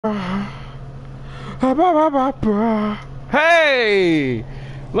Hey,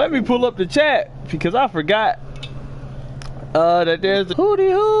 let me pull up the chat because I forgot that there's a hootie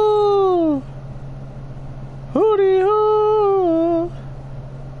hoo, hootie hoo,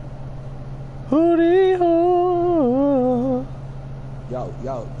 hootie hoo.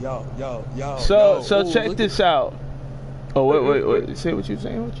 Yo. So check this out. Oh wait. Say what you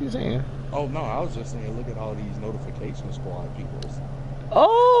saying? What you saying? Oh no, I was just saying, look at all these notification squad people.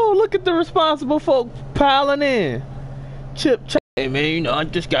 Oh, look at the responsible folk piling in. Chip. Hey man, you know I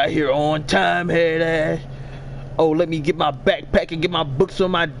just got here on time, head ass. Oh, let me get my backpack and get my books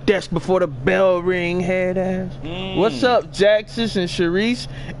on my desk before the bell ring, head ass. What's up, Jaxus and Sharice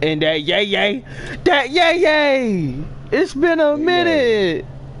and that yay? That yay! It's been a minute.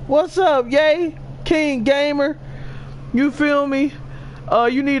 What's up, yay? King Gamer. You feel me?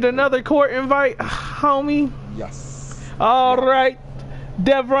 You need another court invite, homie? Yes. All right.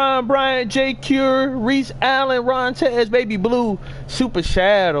 Devron, Bryant, J. Cure, Reese Allen, Ron Tez, Baby Blue, Super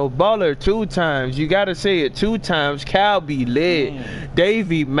Shadow, Baller 2 times. You gotta say it 2 times. Cal be lit.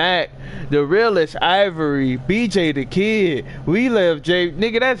 Davey Mack, The Realest, Ivory, BJ the Kid. We Live J.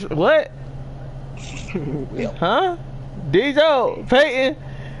 Nigga, that's what? Huh? Dijo, Peyton,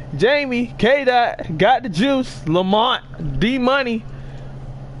 Jamie, K. Dot, Got the Juice, Lamont, D Money,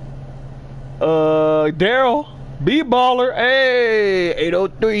 Daryl. B-Baller, hey,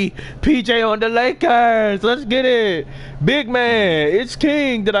 803, PJ on the Lakers, let's get it. Big Man, it's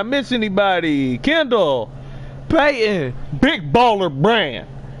King, did I miss anybody? Kendall, Peyton, Big Baller Brand,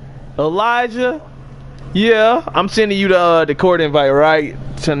 Elijah, yeah, I'm sending you the court invite right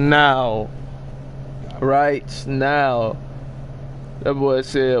now. That boy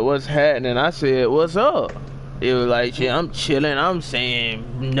said, what's happening? I said, what's up? It was like, shit, I'm chilling, I'm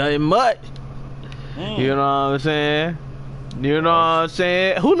saying nothing much. You know what I'm saying? You know what I'm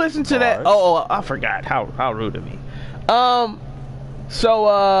saying? Who listened to that? Oh, I forgot. How rude of me. So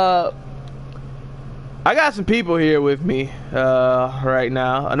I got some people here with me right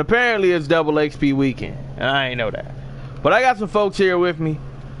now, and apparently it's double XP weekend. I ain't know that, but I got some folks here with me.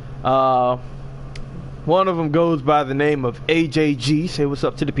 One of them goes by the name of AJG. Say what's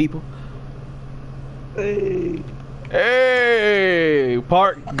up to the people. Hey,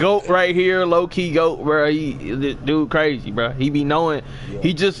 part goat right here, low key goat, bro. This dude crazy, bro. He be knowing,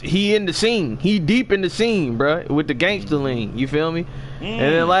 he in the scene, he deep in the scene, bro, with the gangster lean. You feel me? And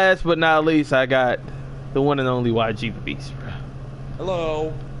then last but not least, I got the one and only YGThaBeast, bro.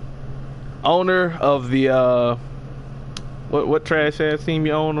 Hello. Owner of the what trash ass team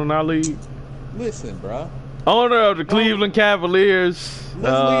you own on our league? Listen, bro. Owner of the Cleveland Cavaliers.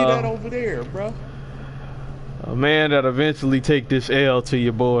 Let's leave that over there, bro. A man that eventually take this L to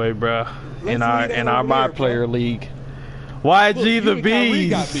your boy, bruh, in our my player league.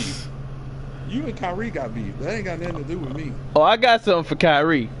 YGThaBeast. You and Kyrie got beef. That ain't got nothing to do with me. Oh, I got something for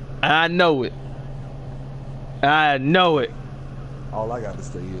Kyrie. I know it. All I got to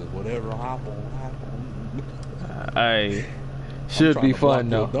say is whatever happen. Hey, should be fun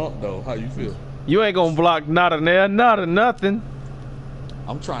though. Dunk, though. How you feel? You ain't gonna block not a there, not a nothing.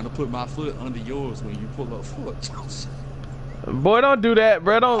 I'm trying to put my foot under yours when you pull up foot. Boy, don't do that,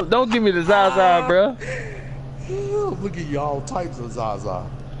 bro. Don't give me the Zaza, bro. Look at y'all types of Zaza.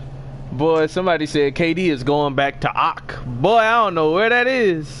 Boy, somebody said KD is going back to Ock. Boy, I don't know where that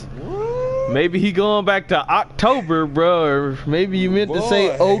is. What? Maybe he going back to October, bro. Or maybe you meant to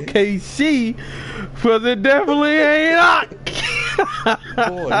say OKC, because it definitely ain't Ock.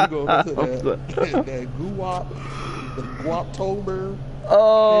 Boy, you go to that Guwap, the Guaptober.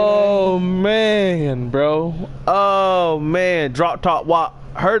 Oh man, bro. Oh man, Drop Top Wop.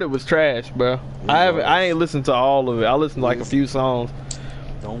 Heard it was trash, bro. I ain't listened to all of it. I listened to like a few songs.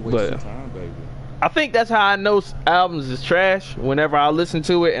 Don't waste your time, baby. I think that's how I know albums is trash. Whenever I listen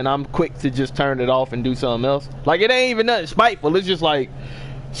to it and I'm quick to just turn it off and do something else. Like it ain't even nothing spiteful. It's just like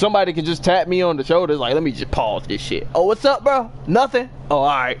somebody can just tap me on the shoulders like, let me just pause this shit. Oh, what's up, bro? Nothing. Oh, all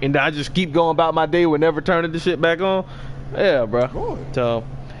right. And I just keep going about my day with never turning the shit back on. Yeah, bro. Good. So,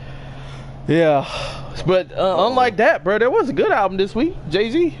 yeah, but unlike that, bro, there was a good album this week.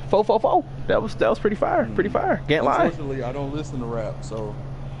 Jay-Z, 444. That was pretty fire. Pretty fire. Can't lie. Unfortunately, I don't listen to rap, so.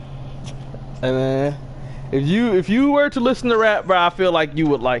 And man, if you were to listen to rap, bro, I feel like you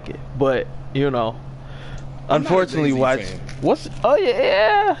would like it. But you know, unfortunately, what's? Oh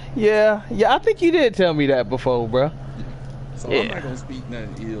yeah. I think you did tell me that before, bro. So I'm not gonna speak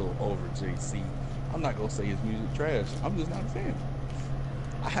nothing ill over JC. I'm not gonna say his music trash. I'm just not a fan.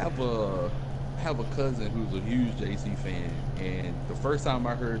 I have a cousin who's a huge JC fan, and the first time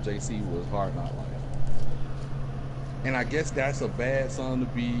I heard JC was Hard Knock Life. And I guess that's a bad song to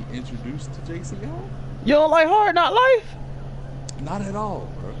be introduced to JC on? You don't like Hard Knock Life? Not at all,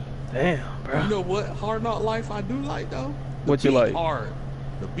 bro. Damn, bro. You know what Hard Knock Life I do like, though? What you like? Hard.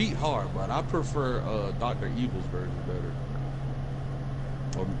 The beat hard, but I prefer Dr. Evil's version better.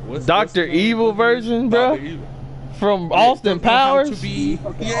 Dr. Evil version, bro? Evil. From Austin Powers?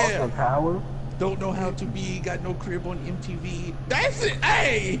 Austin Powers? Don't know how to be, got no crib on MTV. That's it.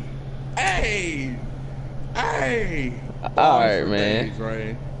 Hey! Alright, man. Days,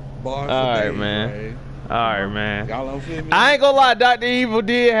 right? Alright, man. Alright, man. Y'all don't feel me? I ain't gonna lie, Dr. Evil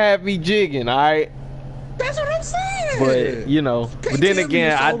did have me jigging, alright? That's what I'm saying. But, you know, but then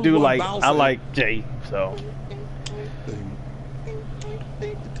again, I do like, I like Jay, so.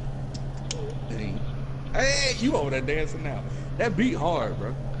 Hey, you over there dancing now. That beat hard,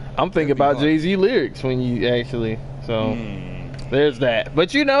 bro. I'm thinking about Jay-Z lyrics when you actually, so there's that.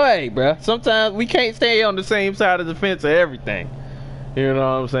 But you know, hey, bro, sometimes we can't stay on the same side of the fence of everything. You know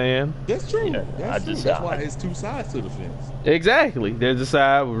what I'm saying? That's true. Yeah, That's true. That's why it's two sides to the fence. Exactly. There's a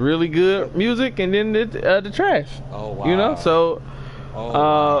side with really good music and then the trash. Oh, wow. You know, so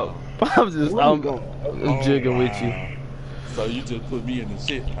wow. I'm jigging with you. So you just put me in the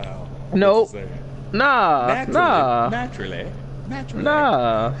shit pile. Nope. Nah. Naturally.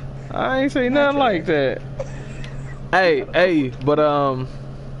 Nah. I ain't say nothing like that. Hey, but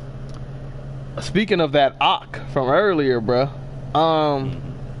speaking of that Ock from earlier, bruh.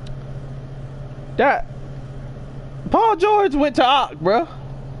 That Paul George went to Ock, bruh.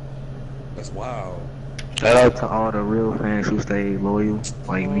 That's wild. Shout out to all the real fans who stayed loyal,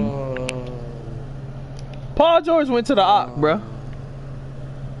 like me. Paul George went to the Ock, bruh.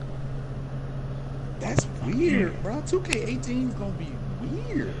 That's weird, bro. 2K18 is gonna be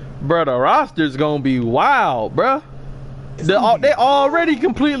weird. Bruh, the roster's gonna be wild, bruh. They already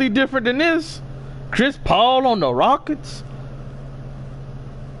completely different than this. Chris Paul on the Rockets.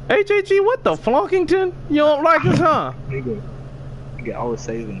 AJG, what the Flunkington? You don't like us, huh? Nigga always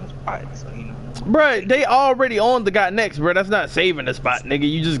saving the spot, so you know. Bruh, they already on the Got Next, bruh. That's not saving the spot, nigga.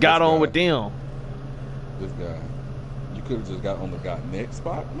 You just got on with them. This guy. You could have just got on the Got Next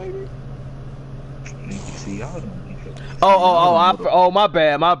spot, maybe? See, y'all my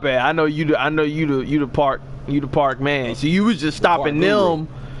bad. I know you the park man. So you was just stopping them.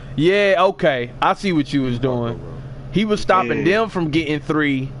 Yeah, okay. I see what you was doing. He was stopping them from getting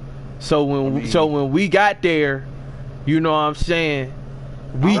 3. So when we got there, you know what I'm saying,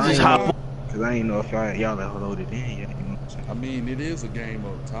 we just hop on. Cause I ain't know if y'all have loaded in yet. You know what I'm saying? I mean, it is a game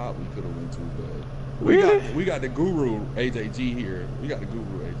up top we could have went to, but Really? we got the guru AJG here. We got the guru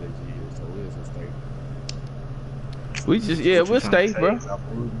AJG here, so it is a stay. We just we'll stay, bro.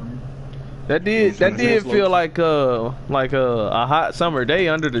 That did feel like a hot summer day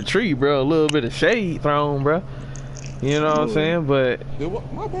under the tree, bro. A little bit of shade thrown, bro. You know what I'm saying? But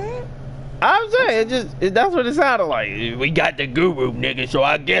my bad. I'm saying that's what it sounded like. We got the guru, nigga, so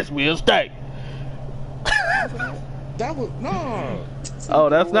I guess we'll stay. That was no. Oh,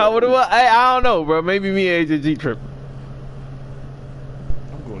 that's not what it was. Hey, I don't know, bro. Maybe me and AJG tripping.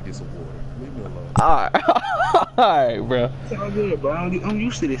 I'm going to get some water. Leave me alone. Alright, bro. It's all good, bro. I'm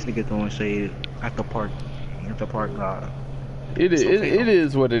used to this nigga throwing shade at the park. It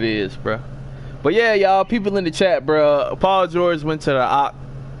is what it is, bro. But yeah, y'all, people in the chat, bro. Paul George went to the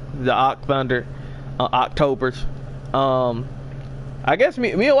Ock Thunder, Octobers. I guess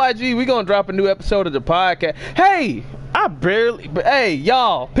me and YG, we gonna drop a new episode of the podcast. Hey, hey,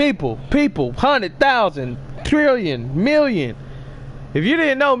 y'all, people, 100,000, trillion, million. If you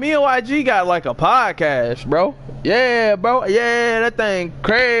didn't know, me and YG got like a podcast, bro. Yeah, bro. Yeah, that thing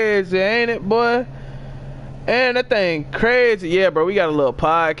crazy, ain't it, boy? And that thing crazy. Yeah, bro, we got a little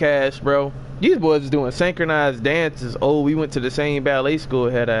podcast, bro. These boys is doing synchronized dances. Oh, we went to the same ballet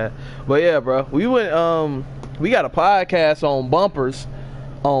school, but yeah, bro, we went. We got a podcast on bumpers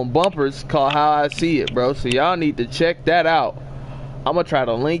called How I See It, bro. So y'all need to check that out. I'm gonna try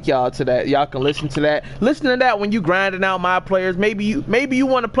to link y'all to that. Y'all can listen to that. Listen to that when you grinding out my players. Maybe you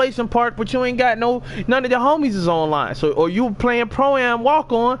want to play some park, but you ain't got none of your homies is online. So or you playing pro-am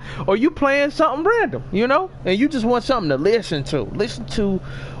walk on, or you playing something random, you know, and you just want something to listen to.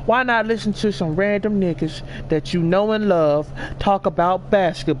 Why not listen to some random niggas that you know and love talk about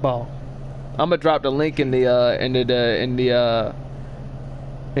basketball? I'm gonna drop the link in the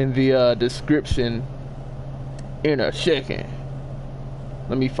description in a second.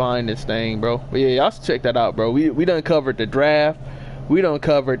 Let me find this thing, bro. But yeah, y'all should check that out, bro. We done covered the draft. We was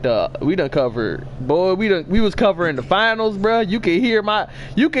covering the finals, bro. You can hear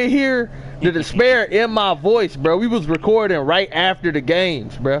the despair in my voice, bro. We was recording right after the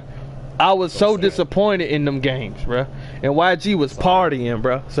games, bro. I was so disappointed in them games, bruh. And YG was partying,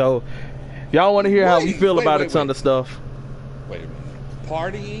 bruh. So, y'all want to hear how we feel about it on the stuff? Wait a minute.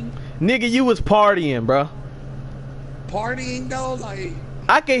 Partying? Nigga, you was partying, bruh. Partying, though? Like...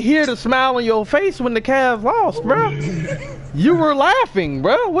 I could hear the smile on your face when the Cavs lost, bruh. You were laughing,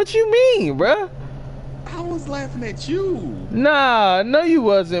 bruh. What you mean, bruh? I was laughing at you. Nah, no you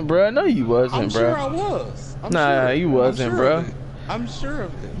wasn't, bruh. No you wasn't, bruh. I'm sure I was. Nah, you wasn't, bruh. I'm sure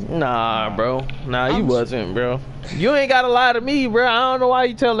of it. Nah, bro. Nah, you wasn't, bro. You ain't gotta lie to me, bro. I don't know why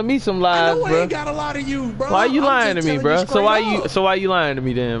you telling me some lies, bro. I ain't gotta lie to you, bro. Why you lying to me, bro? So why you lying to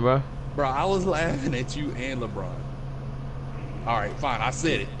me then, bro? Bro, I was laughing at you and LeBron. All right, fine. I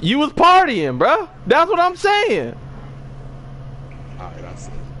said it. You was partying, bro. That's what I'm saying. All right, I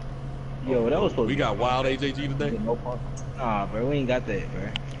said it. Yo, that was supposed We got wild AJG today? Nah, bro, we ain't got that, bro.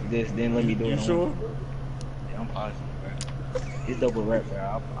 This didn't let me do it. You sure? Yeah, I'm positive, bro. It's double rep,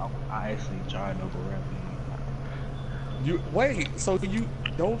 bro. I actually tried double rep. You wait, so you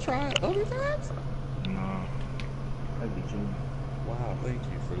don't try other times? No, that'd be true. Wow, thank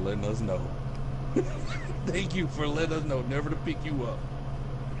you for letting us know. Thank you for letting us know never to pick you up.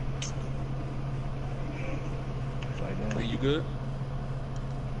 Like that. Are you good?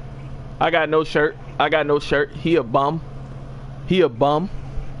 I got no shirt. I got no shirt. He a bum. He a bum.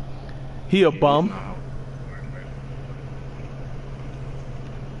 He a bum.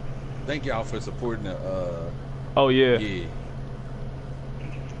 Thank y'all for supporting the Oh yeah. Yeah.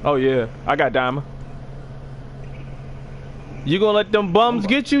 Oh yeah. I got diamond. You gonna let them bums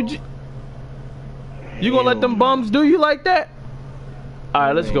get you? You gonna let them bums do you like that? All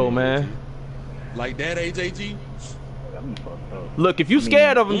right, let's go, man. Like that, AJG? Look, if you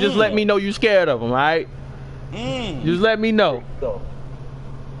scared of them, just let me know you scared of them, all right? Just let me know.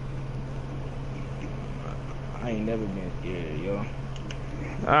 I ain't never been scared, yo.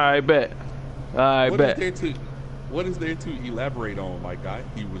 All right, bet. All right, bet. What is there to elaborate on, my guy?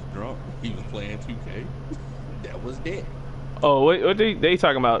 He was drunk. He was playing 2K. That was that. Oh, what they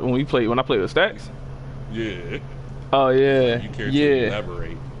talking about when I play with Stacks? Yeah. Oh yeah. You care to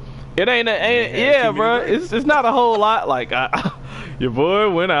elaborate? It ain't yeah, bro. It's not a whole lot. Like your boy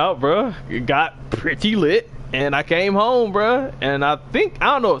went out, bro. It got pretty lit, and I came home, bro. And I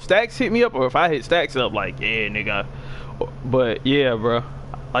don't know if Stacks hit me up or if I hit Stacks up. Like, yeah, nigga. But yeah, bro.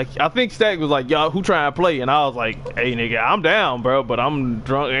 Like I think Stacks was like, y'all who trying to play, and I was like, hey, nigga, I'm down, bro. But I'm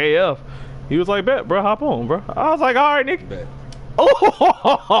drunk AF. He was like, bet, bro, hop on, bro. I was like, all right, nigga. Bet.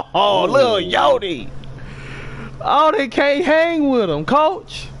 Oh, little Yodi. Oh, they can't hang with him,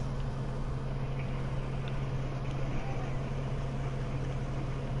 coach.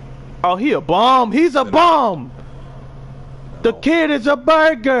 Oh, he a bomb. He's a bomb. The kid is a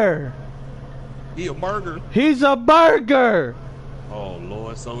burger. He a burger. He's a burger. Oh,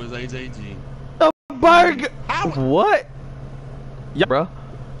 Lord, so is AJG. A burger. What? Yeah, bro.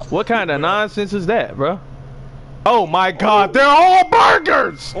 What kind of nonsense is that, bro? Oh my God, they're all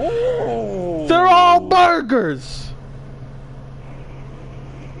burgers! Oh. They're all burgers!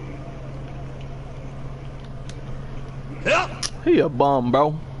 Yep. He a bum,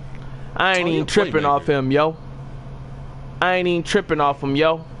 bro. I ain't even tripping off him, yo. I ain't even tripping off him,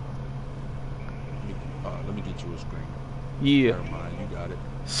 yo. Let me get you a screen. Yeah. Never mind, you got it.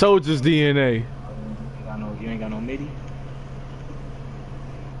 Soldier's DNA. You ain't got no MIDI?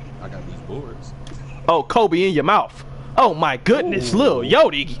 I got these boards. Oh, Kobe in your mouth. Oh my goodness, Lil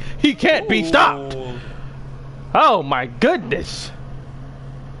Yodi. He can't be stopped. Oh my goodness.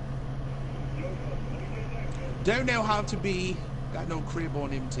 Don't know how to be. Got no crib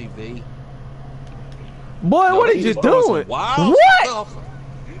on MTV. Boy, no, what are you doing? What? Stuff.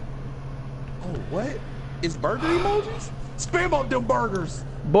 Oh, what? It's burger emojis? Spam up them burgers.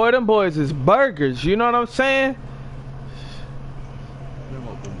 Boy, them boys is burgers. You know what I'm saying? Spam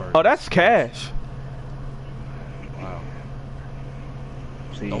up them burgers. Oh, that's cash. Wow.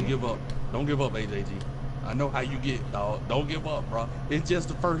 See. Don't give up. Don't give up, AJG. I know how you get, dog. Don't give up, bro. It's just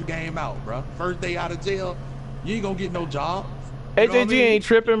the first game out, bro. First day out of jail. You ain't gonna get no job. AJG ain't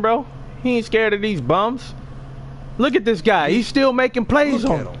tripping, bro. He ain't scared of these bums. Look at this guy. He's still making plays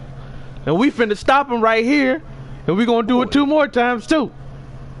on him. And we finna stop him right here. And we gonna do it 2 more times, too.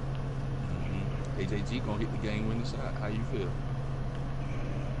 AJG gonna hit the game-winning shot. How you feel?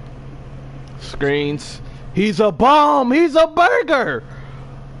 Screens. He's a bomb. He's a burger.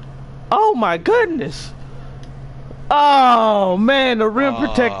 Oh, my goodness. Oh, man. The rim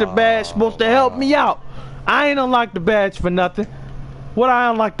protector badge supposed to help me out. I ain't unlocked the badge for nothing. What I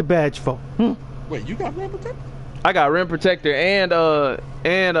unlocked the badge for? Wait, you got rim protector? I got rim protector and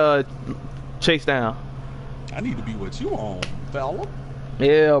chase down. I need to be what you on, fella.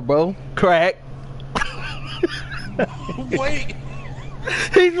 Yeah, bro. Crack. Wait.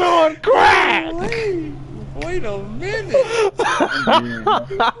 He's on crack. Wait a minute. That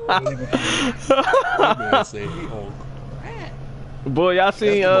man said he on crack. Boy, y'all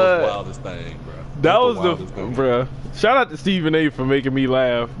seen That's the most wildest thing, bro. That was the bro. Shout out to Stephen A for making me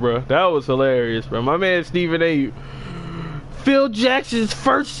laugh, bro. That was hilarious, bro. My man Stephen A. Phil Jackson's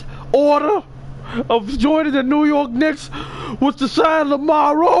first order of joining the New York Knicks was to sign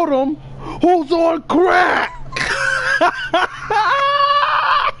Lamar Odom, who's on crack.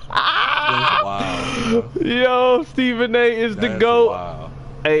 That's wild, bro. Yo, Stephen A. is the GOAT. Wild.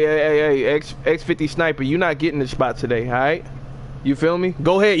 Hey, X50 Sniper, you not getting the spot today, alright? You feel me?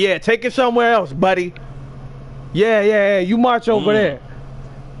 Go ahead, yeah, take it somewhere else, buddy. Yeah, you march over there.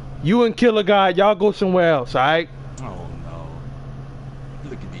 You and Killer Guy, y'all go somewhere else, alright? Oh no.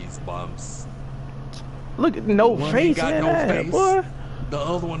 Look at these bumps. Look at no face, got in no that, face. boy. The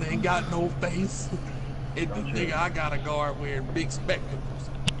other one ain't got no face. And the nigga I got a guard wearing big spectacles.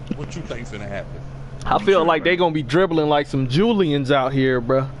 What you think's gonna happen? I feel like they gonna be dribbling like some Julians out here,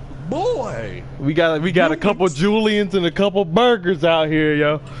 bruh. Boy! We got a couple Julians and a couple burgers out here,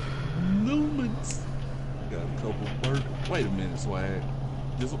 yo. Newmans. Got a couple burgers. Wait a minute, Swag.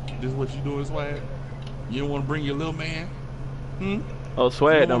 This what you doing, Swag? You don't want to bring your little man? Oh,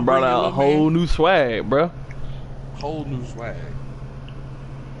 Swag done brought out a whole new swag, bruh. Whole new swag.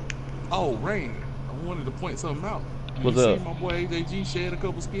 Oh, Rain. I wanted to point something out. What's you up? See my boy AJG shed a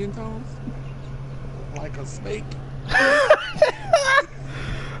couple skin tones? Like a snake.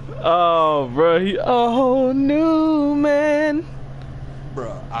 Oh, bro, he a whole new man.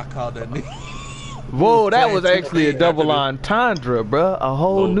 Bruh, I called that nigga. Whoa, that was actually a double entendre, bruh. A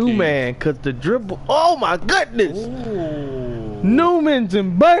whole new man, cause the dribble. Oh my goodness. Ooh. Newmans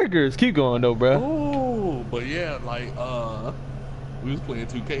and burgers. Keep going though, bruh. Ooh, but yeah, like we was playing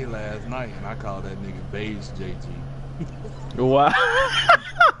 2K last night, and I called that nigga Beige JG. Wow.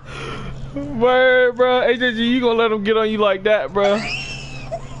 Word, bro. AJG, you gonna let him get on you like that, bro?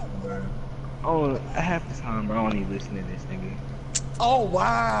 Oh, half the time, bro, I don't even listen to this nigga. Oh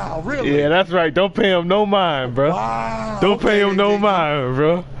wow, really? Yeah, that's right. Don't pay him no mind, bro. Wow. Don't pay him no mind,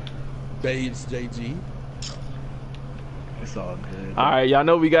 bro. Beige JG. It's all good. All right, y'all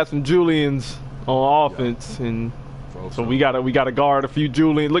know we got some Julians on offense, and so we gotta guard a few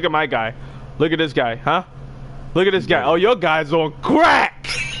Julians. Look at my guy. Look at this guy, huh? Look at this guy. Oh, your guy's on crack.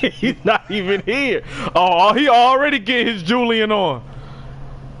 He's not even here. Oh, he already get his Julian on.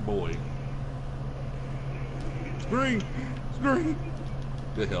 Boy. Screen.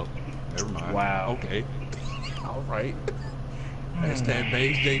 Good help. Never mind. Wow. Okay. All right. Hashtag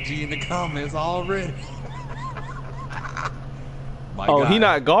Beige JG in the comments already. Oh, he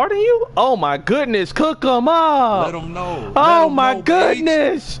not guarding you? Oh my goodness, cook him up. Let him know. Oh my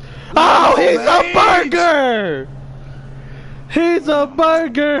goodness. Oh, he's a burger. He's a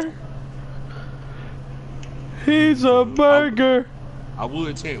burger. He's a burger. I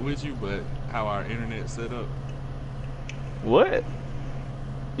would chat with you, but how our internet set up. What?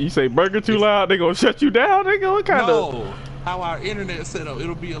 You say burger too loud, they gonna shut you down? They gonna kind of. No, how our internet set up,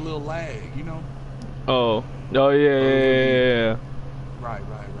 it'll be a little lag, you know? Oh yeah. Right.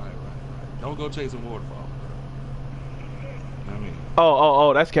 Don't go chasing waterfall. I mean.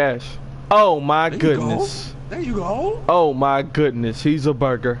 Oh, that's Cash. Oh my goodness. There you go. Oh my goodness, he's a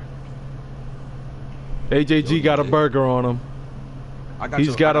burger. AJG got a burger on him.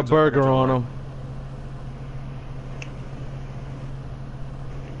 He's got a burger on him.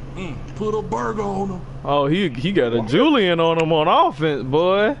 Put a burger on him. Oh, he got a Julian on him on offense,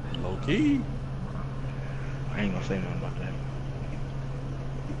 boy. Low key. I ain't gonna say nothing about that.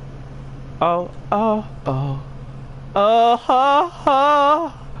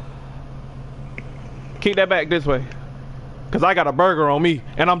 Oh. Keep that back this way. Cause I got a burger on me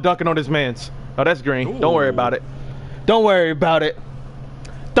and I'm dunking on this man's. Oh, that's green. Ooh. Don't worry about it. Don't worry about it.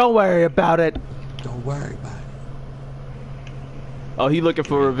 Don't worry about it. Don't worry about it. Oh, he looking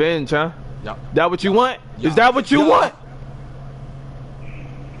for revenge, huh? Yep. That what you want? Yep. Is that what you want?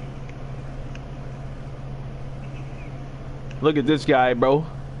 Look at this guy, bro.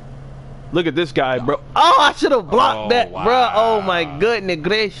 Look at this guy, bro. Oh, I should have blocked that, wow. bro. Oh my goodness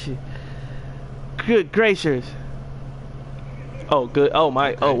gracious. Good gracious. Oh, good. Oh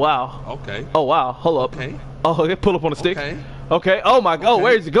my. Okay. Oh wow. Okay. Oh wow. Hold up. Okay. Oh, okay. Pull up on the stick. Okay. Okay. Oh my. Oh, Okay.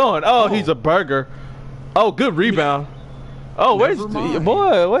 where's he going? Oh, Oh. he's a burger. Oh, good rebound. Oh, where's Never mind.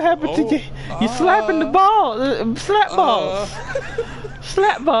 boy? What happened to you? You slapping the ball? Slap balls.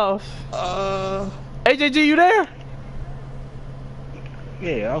 Slap balls. AJG, you there?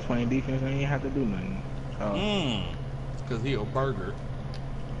 Yeah, I was playing defense and I didn't have to do nothing. Cause he a burger.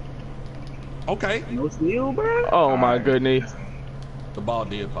 Okay. No steal, bro. Oh my goodness. The ball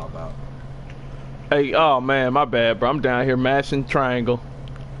did pop out. Hey, oh man, my bad, bro. I'm down here mashing triangle.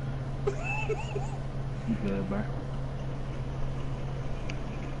 You good, bro?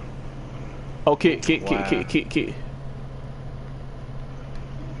 Oh, kick.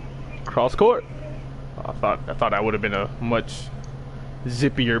 Cross court. I thought that would have been a much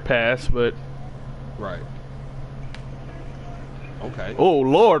zippier pass, but Right. Okay. oh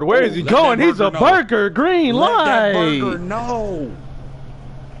Lord, where is he let going? that He's a burger know. burger. Green Let that light. burger know.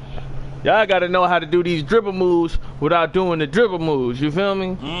 Y'all gotta know how to do these dribble moves without doing the dribble moves. You feel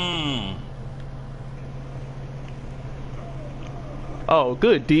me? Oh,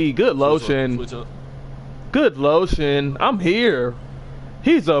 good D, good lotion. Switch up. Good lotion. I'm here.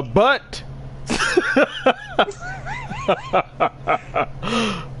 He's a butt.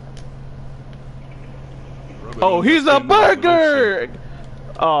 Oh, he's a burger.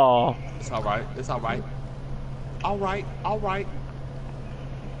 Oh. It's all right. It's all right. All right. All right.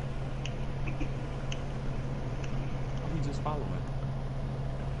 We just following.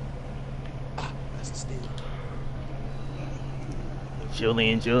 Ah, that's a steal.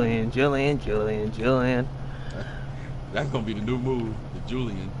 Julian. That's gonna be the new move, the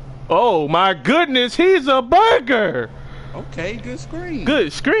Julian. Oh my goodness, he's a burger. Okay, good screen.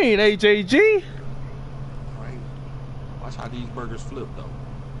 Good screen, AJG. Right. Watch how these burgers flip though.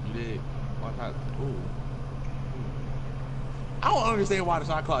 You did. Watch how. Ooh. I don't understand why the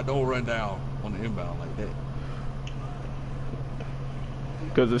shot clock don't run down on the inbound like that.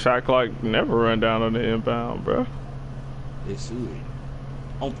 Because the shot clock never run down on the inbound, bro. It should.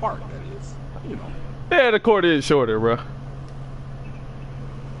 On park, that is. You know. Yeah, the court is shorter, bro.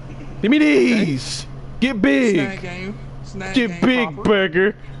 Give me these. Okay. Get big. Snag game. Snag Get game big, popper.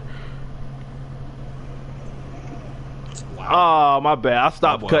 burger. Wow. Oh, my bad. I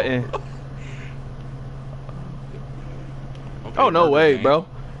stopped cutting. Okay, Oh, no burger way, game. bro.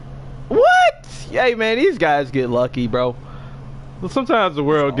 What? Hey, man, these guys get lucky, bro. Sometimes the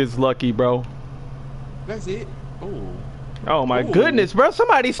world gets lucky, bro. That's it. Oh. Oh, my Ooh. goodness, bro.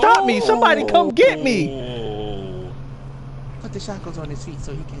 Somebody stop me. Somebody come get me. Put the shackles on his feet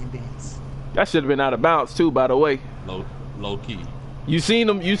so he can't dance. That should have been out of bounds, too, by the way. Low key. You seen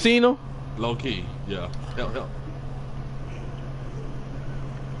him? You seen him? Low key, yeah. Help.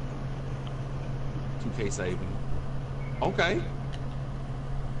 2K saving. Okay.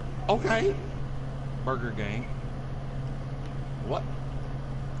 Burger gang. What?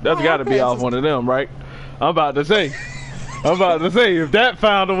 That's got to be off one of them, right? I'm about to say if that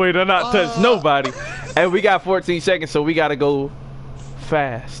found a way to not touch nobody. And we got 14 seconds, so we got to go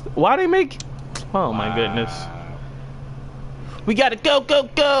fast. Why they make? Oh my goodness. We got to go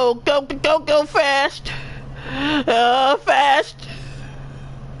fast. Fast.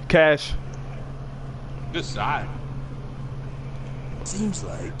 Cash. Good shot. Seems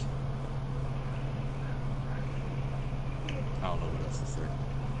like. I don't know what else to say.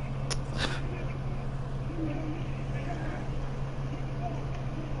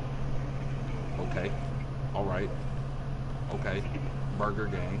 Okay. All right. Okay. Burger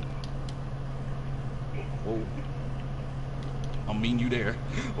gang. Whoa. I'll mean you there.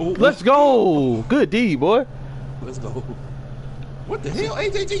 Oh, Let's go. Good D, boy. Let's go. What the hell,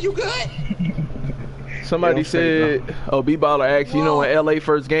 AJG? You good? Somebody said, oh, B-Baller asked, you know when LA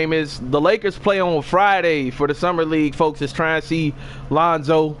first game is? The Lakers play on Friday for the Summer League. Folks is trying to see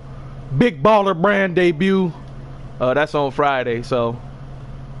Lonzo. Big Baller brand debut. That's on Friday, so.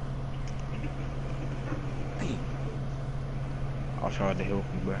 I'll try to help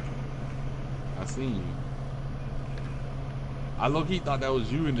you, bro. I seen you. I low-key thought that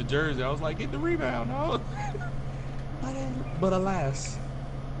was you in the jersey. I was like, get the rebound, no. But alas.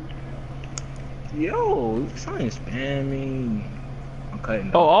 Yo, you trying to spam me? I'm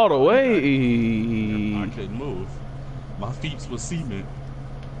cutting. Oh, all the way. I couldn't move. My feet was cement.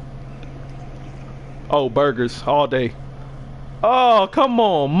 Oh, burgers all day. Oh, come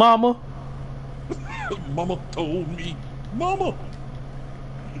on, mama. Mama told me. Mama.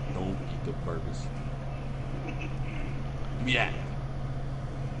 Don't eat the burgers. Yeah.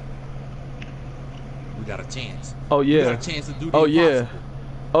 We got a chance. Oh, yeah. We got a chance to do the Oh, yeah. impossible.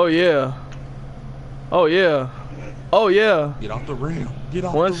 Oh, yeah. Oh, yeah. Oh, yeah. Get off the rim. Get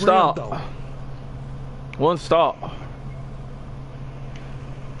off One the stop. rim, though. One stop.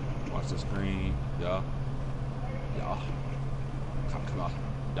 Watch the screen. Yeah. Come on.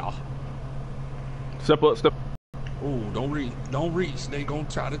 Yeah. Step up, step. Oh, don't reach. Don't reach. They gonna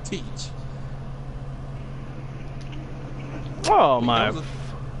try to teach. Oh, my.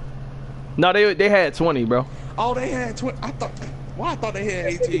 No, they had 20, bro. Oh, they had 20. I thought. Well, I thought they had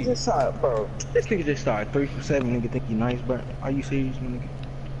This nigga 18. just started, bro. This nigga just started 3 for 7. Nigga think you nice, bro. Are you serious, my nigga?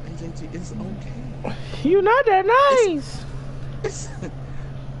 AJG, it's okay. You not that nice.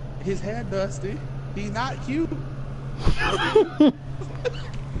 His hair dusty. He's not cute.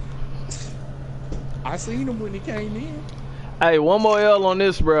 I seen him when he came in. Hey, one more L on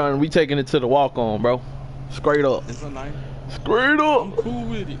this, bro, and we taking it to the walk-on, bro. Straight up. It's a nice. Straight up. I'm cool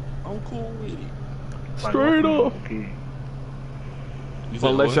with it. I'm cool with it. Straight up. Okay.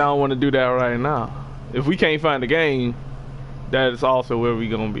 Unless y'all want to do that right now. If we can't find the game, that is also where we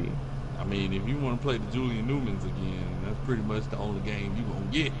gonna be. I mean, if you want to play the Julian Newmans again, that's pretty much the only game you gonna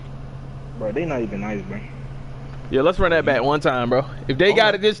get. Bro, they not even nice, bro. Yeah, let's run that back one time, bro. If they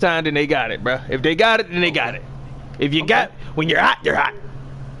got it this time, then they got it, bro. If they got it, then they got it. If you got, when you're hot, you're hot.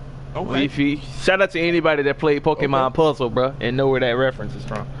 Okay. If you, shout out to anybody that played Pokemon Puzzle, bro, and know where that reference is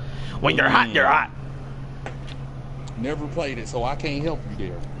from. When you're hot, you're hot. Never played it, so I can't help you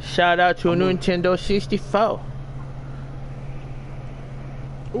there. Shout out to Nintendo 64.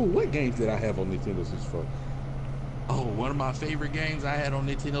 Oh, what games did I have on Nintendo 64? Oh, one of my favorite games I had on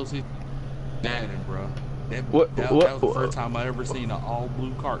Nintendo 64. Madden, bro. That was the first time I ever seen an all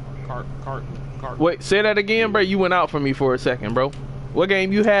blue cart. Wait, say that again, bro. You went out for me for a second, bro. What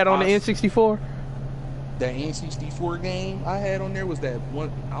game you had on the N64? The N64 game I had on there was that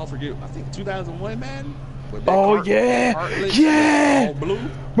one. I'll forget. I think 2001 Madden. Oh yeah, all blue.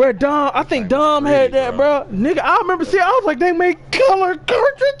 Bro, Dom, I think Dom had that, bro. Nigga, I remember seeing. I was like, they make color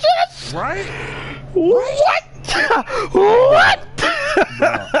cartridges, right? What? What?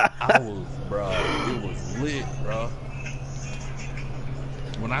 Bro, it was lit, bro.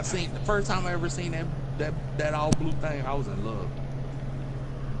 When I seen the first time I ever seen that all blue thing, I was in love.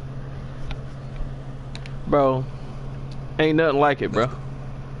 Bro, ain't nothing like it, bro.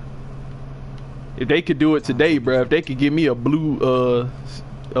 If they could do it today, bro, if they could give me a blue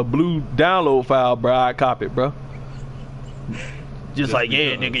download file, bro, I'd cop it, bro. Just like,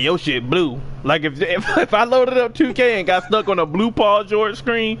 yeah, nigga, your shit blue. Like if I loaded up 2K and got stuck on a blue Paul George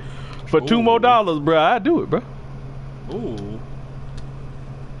screen for $2 more, bro, I'd do it, bro. Ooh.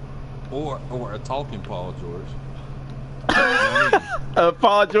 Or a talking Paul George. A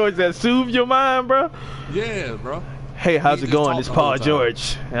Paul George that soothes your mind, bro. Yeah, bro. Hey, how's it going? It's Paul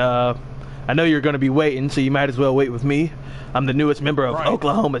George. I know you're gonna be waiting, so you might as well wait with me. I'm the newest member of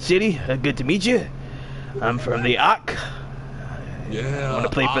Oklahoma City. Good to meet you. I'm from the OC. Yeah. Want to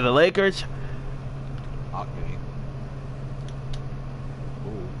play for the Lakers? Okay.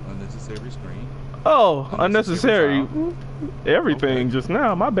 Oh, unnecessary screen. Oh, unnecessary. Everything just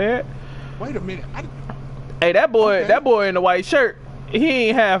now. My bad. Wait a minute. Hey, that boy in the white shirt, he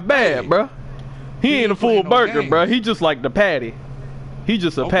ain't half bad, bro. He ain't a full burger, bro. He just like the patty. He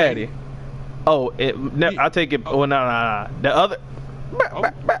just a patty. Oh, I take it. Oh, no. The other.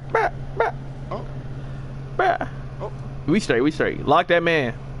 We straight. Lock that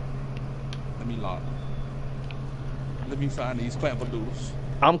man. Let me lock. Let me find these clampadoodles.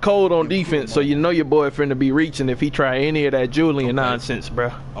 I'm cold on defense, so you know your boy finna be reaching if he try any of that Julian nonsense,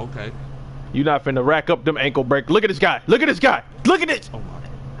 bro. Okay. You not finna rack up them ankle break. Look at this guy. Look at this guy. Look at this. Oh my.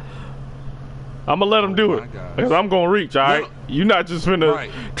 I'm gonna let him do it. Because I'm gonna reach, alright? You not just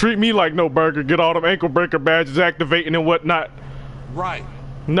finna treat me like no burger, get all them ankle breaker badges activating and whatnot. Right.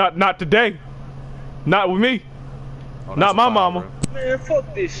 Not today. Not with me. Oh, not my mama. Bro. Man,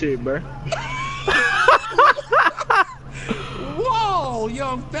 fuck this shit, bro. Whoa,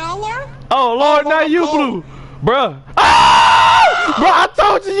 young fella. Oh, Lord, now you blue. Bruh. Ah! Bro, I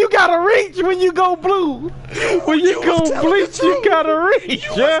told you gotta reach when you go blue. When you go bleach, you gotta reach,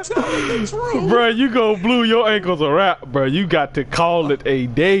 yeah? Bro, you go blue, your ankles are wrapped, bro. You got to call it a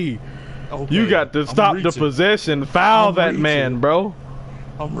day. Okay. You got to stop the possession. Foul that man, bro.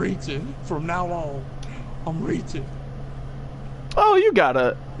 I'm reaching. From now on, I'm reaching. Oh, you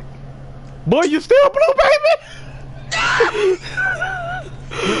gotta. Boy, you still blue, baby?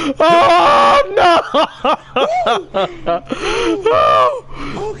 Oh no!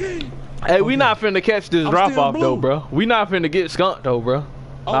 Okay. Hey, we not finna catch this drop off though, bro. We not finna get skunked though, bro.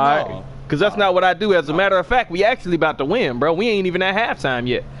 Oh, alright? No. Cause that's not what I do. As a matter of fact, we actually about to win, bro. We ain't even at halftime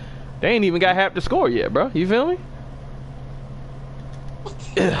yet. They ain't even got half the score yet, bro. You feel me?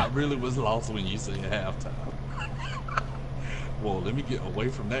 I really was lost when you said halftime. Well, let me get away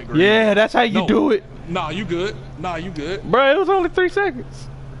from that green. Yeah, that's how you do it. Nah, you good. Nah, you good. Bro, it was only 3 seconds.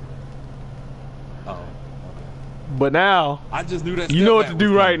 Oh. Okay. But now, I just knew that. You know what to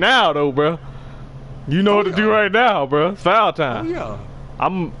do right now, though, bro. You know what to do right now, bro. It's foul time. Oh, yeah.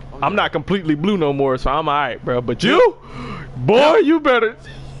 I'm not completely blue no more, so I'm alright, bro. But you, boy, you better.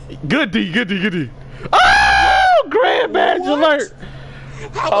 Good D. Oh, grand badge alert.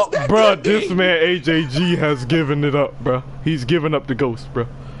 How was that bro, good this game? man AJG has given it up, bro. He's given up the ghost, bro.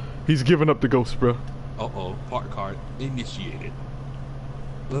 He's giving up the ghost, bro. Uh-oh, park card initiated.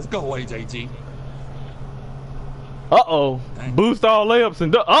 Let's go, AJG. Uh-oh. Dang. Boost all layups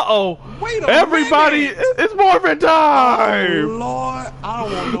and uh-oh. Wait a Everybody, minute. it's morphin' Oh, time. Lord, I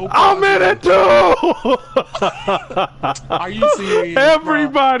don't want no I'm in it too. Are you serious,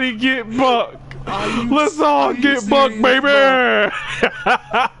 Everybody get buck. Let's all get buck, baby.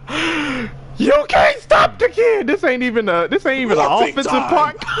 You can't stop the kid. This ain't even an offensive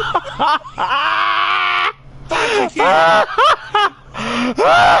part.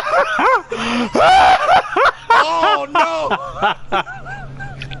 Oh no!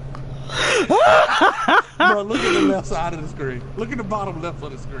 Bro, look at the left side of the screen. Look at the bottom left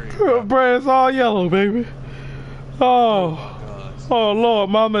of the screen. Bro, it's all yellow, baby. Oh, oh Lord,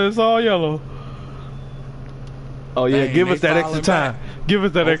 mama, it's all yellow. Oh yeah, Dang, give us that extra time. Give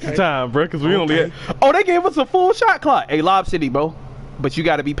us that extra time, bro, because we only had... Oh, they gave us a full shot clock. Hey, Lob City, bro. But you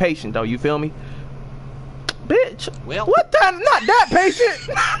got to be patient, though. You feel me? Bitch. Well. What the... Not that patient.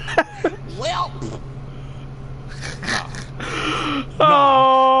 Well.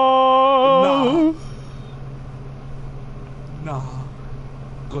 Oh. Nah.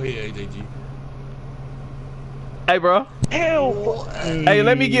 Go ahead, AJG. Hey, bro. Hell. Hey,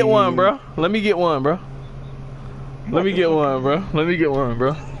 let me get one, bro. Let me get one, bro. Let me get one, bro. Let me get one,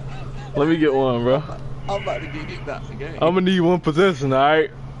 bro. Let me get one, bro. I'm about to get kicked out the game. I'm gonna need one possession,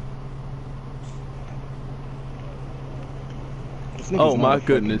 alright? Oh my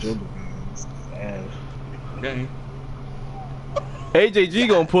goodness. Game. AJG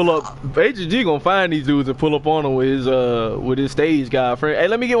gonna pull up. AJG gonna find these dudes and pull up on them with his stage guy friend. Hey,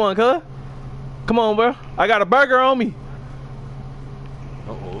 let me get one, cuz. Come on, bro. I got a burger on me.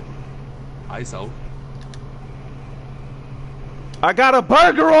 Uh-oh. ISO. I got a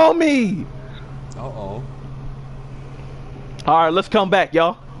burger on me. Uh-oh. All right, let's come back,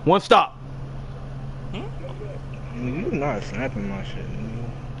 y'all. One stop. You're not snapping my shit.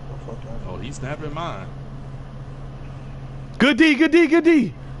 Oh, he's snapping mine. Good D, good D, good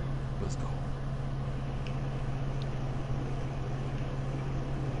D. Let's go.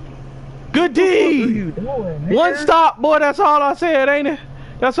 Good D. One stop, boy. That's all I said, ain't it?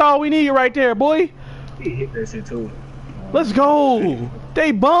 That's all we need right there, boy. He hit that shit too. Let's go.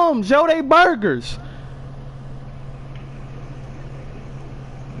 They bums, yo. They burgers.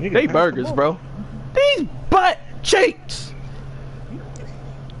 They burgers, bro. These butt cheeks.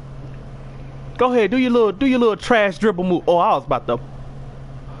 Go ahead, do your little trash dribble move. Oh, I was about to.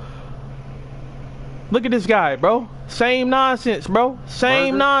 Look at this guy, bro. Same nonsense, bro.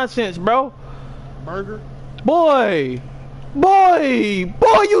 Same nonsense, bro. Burger. Boy,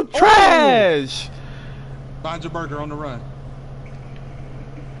 you trash. Find your burger on the run.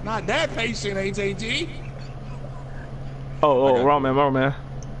 Not that patient, AJG. Oh, wrong man.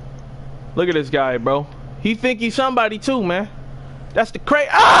 Look at this guy, bro. He think he's somebody too, man. That's the crazy.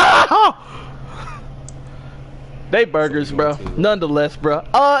 Ah! They burgers, bro. Nonetheless, bro.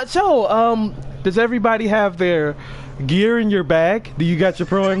 Does everybody have their gear in your bag? Do you got your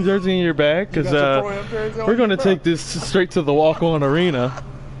Pro-Am jersey in your bag? Because we're gonna take this straight to the walk-on arena.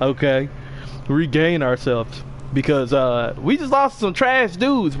 Okay, regain ourselves because we just lost some trash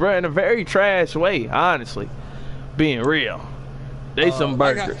dudes, bro, in a very trash way. Honestly, being real, they some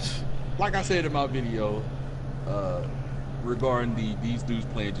burgers. Like I said in my video, regarding these dudes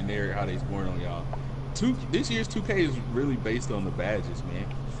playing generic, how they scoring on y'all. This year's 2K is really based on the badges, man.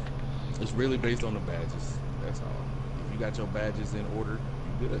 It's really based on the badges. That's all. If you got your badges in order,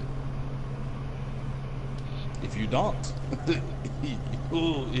 you good. If you don't,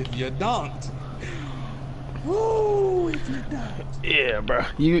 if you don't, yeah, bro.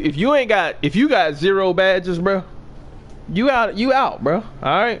 If you got 0 badges, bro, you out, bro. All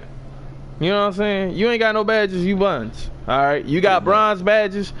right. You know what I'm saying? You ain't got no badges, you buns. All right. You got bronze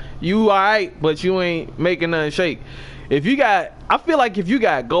badges, you all right, but you ain't making nothing shake. I feel like if you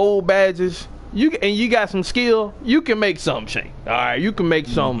got gold badges, you got some skill, you can make something shake. All right, you can make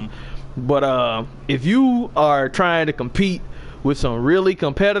something. But if you are trying to compete with some really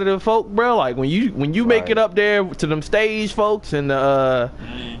competitive folk, bro, like when you make it up there to them stage folks and the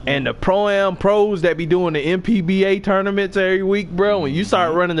Pro-Am pros that be doing the MPBA tournaments every week, bro, when you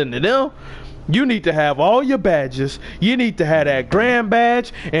start running into them, you need to have all your badges. You need to have that grand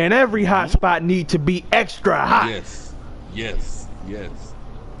badge, and every hot spot need to be extra hot. Yes.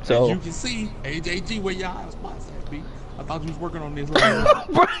 So as you can see, AJG, where your hot spots at, B. I thought you was working on this.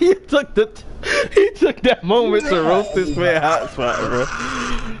 Bro, he took that moment to roast this man hot spot, bro.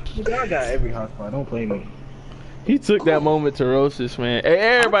 I got every hot spot. Don't play me. He took that moment to roast us, man. Hey,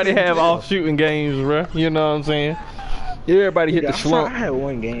 everybody have off shooting games, bro. You know what I'm saying? Everybody hit the slump. I had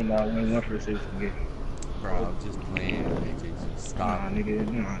one game that I won 1 for 6 game. Bro, I'm just playing. AJG, stop. Nah,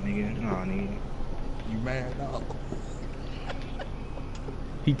 nigga. You mad dog?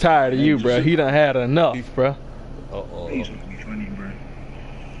 He tired of you, bro. He done had enough, bro. Uh-oh. He used to be funny, bro.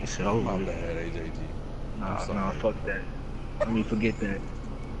 It's over. My bad, AJG. Nah, fuck that. Let me forget that.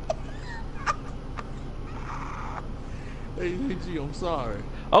 AJG, I'm sorry.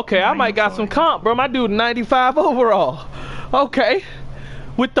 Okay, I might got some comp, bro. My dude 95 overall. Okay.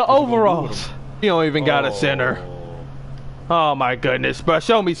 With the overalls. He don't even got a center. Oh my goodness, bro.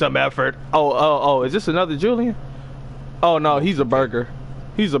 Show me some effort. Oh, is this another Julian? Oh no, he's a burger.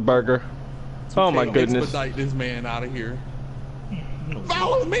 He's a burger. Oh my goodness. Expedite this man out of here.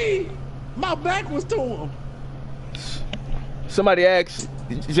 Follow me! My back was to him. Somebody asked,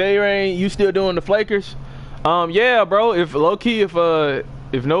 J-Rain, you still doing the Flakers? Yeah, bro. If low-key, if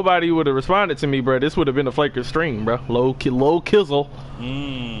nobody would have responded to me, bro, this would have been a Flakers stream, bro. Low kizzle.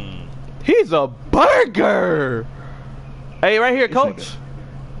 He's a burger. Hey, right here, coach.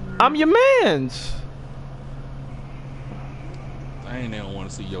 I'm your mans. I ain't never want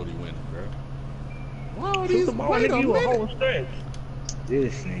to see Yodi winning, bro. Wow, This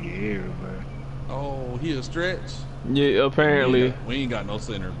nigga here, bro. Oh, he a stretch? Yeah, apparently. We ain't got no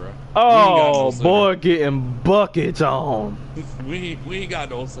center, bro. Oh, boy, getting buckets on. we ain't got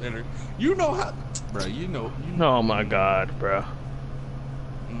no center. You know how, bro. You know. Oh my God, bro.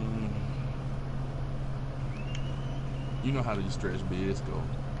 You know how to stretch Bisco.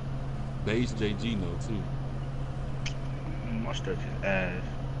 Base JG know too. My stretch is ass.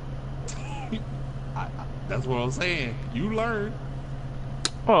 That's what I'm saying. You learn.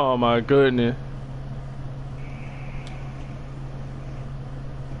 Oh my goodness.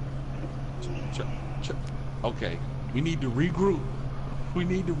 Okay, we need to regroup.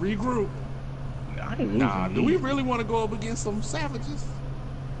 Nah, do we really want to go up against some savages?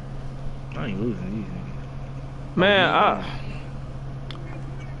 I ain't losing these niggas. Man,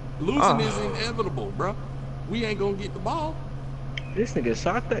 losing is inevitable, bro. We ain't gonna get the ball. This nigga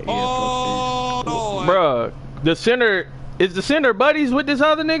socked that. Oh, bro, the center is the center buddies with this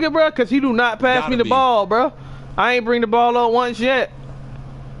other nigga, bro, cause he do not pass me the ball, bro. I ain't bring the ball up once yet.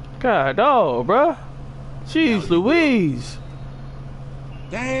 God, dog, bro. Jeez Louise.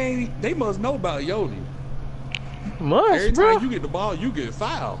 Dang, they must know about Yodi. Every time you get the ball, you get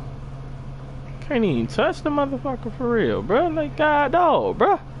fouled. Can't even touch the motherfucker for real, bro. Like, God, dog,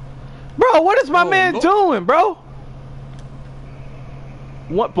 bro. Bro, what is my man doing, bro?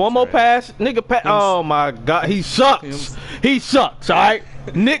 One more pass, nigga. Oh my God, he sucks. He sucks. All right,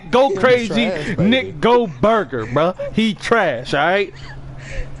 Nick go crazy. Trash, Nick go burger, bro. He trash. All right.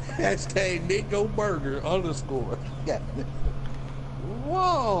 Hashtag Nick go burger _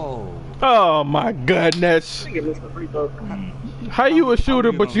 Whoa. Oh my goodness. How you a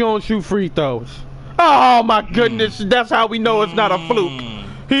shooter but you don't shoot free throws? Oh my goodness. That's how we know it's not a fluke.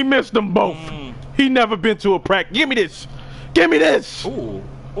 He missed them both. He never been to a practice. Give me this. Give me this. Ooh,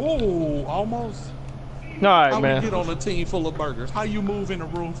 almost. All right, How man. you get on a team full of burgers? How you move in a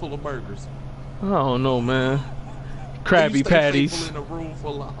room full of burgers? I don't know, man. Krabby Patties. In a room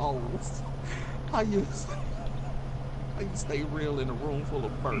full of hoes. How you stay real in a room full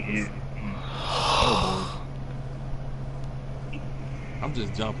of burgers? Oh, I'm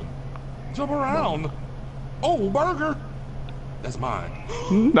just jumping. Jump around. Oh, burger. That's mine.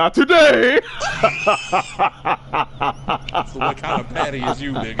 Not today. So what kind of patty is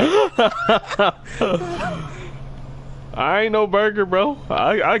you, nigga? I ain't no burger, bro.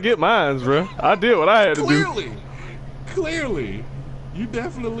 I get mines, bro. I did what I had to do. Clearly. You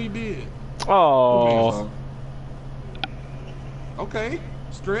definitely did. Oh. Okay.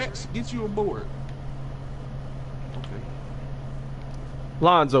 Stretch. Get you aboard. Okay.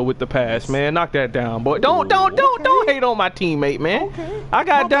 Lonzo with the pass, man. Knock that down, boy. Don't hate on my teammate, man. Okay. I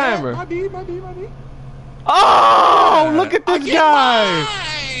got Dimer. I did. Oh, look at this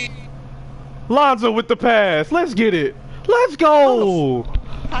guy. Lonzo with the pass. Let's get it. Let's go.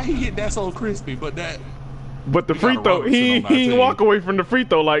 How he hit that so crispy, but the free throw, he ain't walk away from the free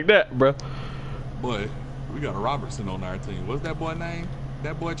throw like that, bro. Boy, we got a Robertson on our team. What's that boy name?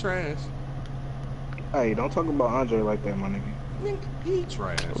 That boy trash. Hey, don't talk about Andre like that, my nigga. He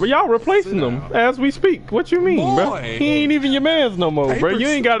trash. But y'all replacing him as we speak. What you mean, bro? He ain't even your man's no more, bro. You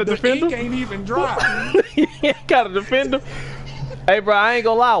ain't got to defend him. He ain't even dry. You ain't got to defend him. Hey, bro, I ain't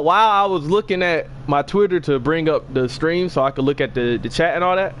gonna lie. While I was looking at my Twitter to bring up the stream so I could look at the chat and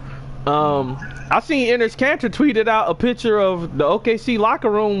all that, I seen Enes Kanter tweeted out a picture of the OKC locker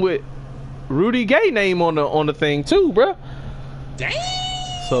room with Rudy Gay name on the thing too, bro. Damn.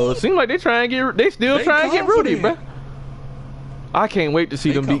 So it seems like they still trying to get Rudy, bro. I can't wait to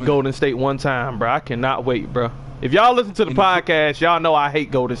see them beat Golden State one time, bro. I cannot wait, bro. If y'all listen to the podcast, y'all know I hate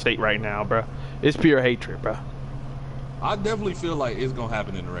Golden State right now, bro. It's pure hatred, bro. I definitely feel like it's gonna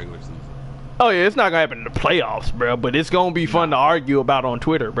happen in the regular season. Oh yeah, it's not gonna happen in the playoffs, bro. But it's gonna be fun to argue about on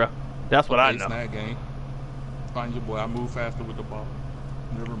Twitter, bro. That's what I know. Snap game. Find your boy. I move faster with the ball.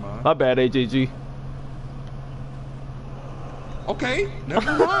 Never mind. My bad, AJG. Okay,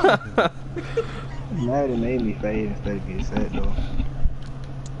 never mind. Madden made me fade instead of get set though.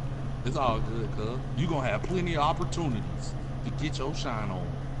 It's all good, cuz. You gonna have plenty of opportunities to get your shine on.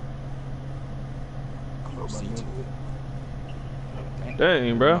 I'm gonna see to it.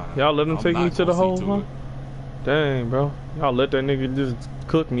 Dang, bro. Y'all let him take me to the hole, huh? Dang, bro. Y'all let that nigga just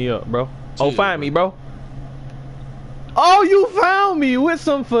cook me up, bro. Oh, find me, bro. Oh, you found me with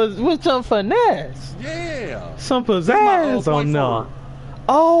some finesse. Yeah. Some pizzazz on there.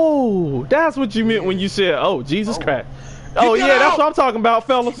 Oh, that's what you meant when you said, "Oh, Jesus Christ." Oh yeah, that's what I'm talking about,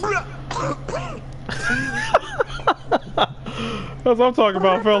 fellas. That's what I'm talking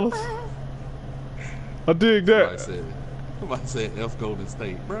about, fellas. I dig that. Somebody said F Golden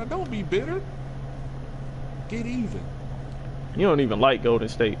State. Bro, don't be bitter. Get even. You don't even like Golden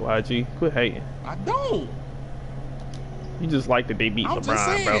State, YG. Quit hating. I don't. You just like that they beat LeBron, just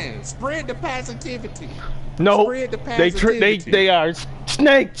saying, bro. Spread the positivity. No, spread the positivity. they are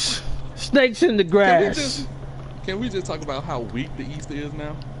snakes. Snakes in the grass. Can we just talk about how weak the East is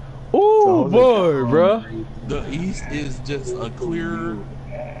now? Ooh, boy, bro. The East is just a clear,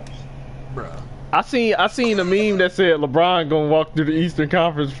 bruh. I seen a meme that said LeBron gonna walk through the Eastern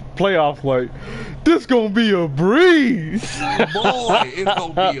Conference playoffs like, this gonna be a breeze. Boy, it's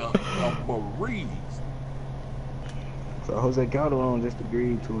gonna be a breeze. So Jose Calderon just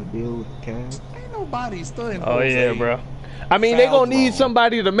agreed to a deal with the Cavs. Ain't nobody studying. Oh yeah, bro. I mean, they gonna need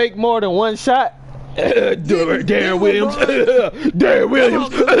somebody to make more than one shot. Darren Williams. Darren Williams.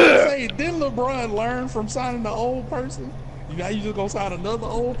 Didn't LeBron learn from signing the old person? Now you just gonna sign another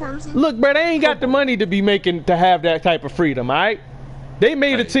old person? Look, bro, they ain't got the money to be making to have that type of freedom, all right? They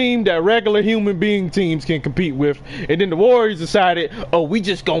made a team that regular human being teams can compete with, and then the Warriors decided, oh, we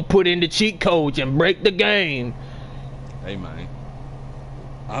just gonna put in the cheat codes and break the game. Hey man,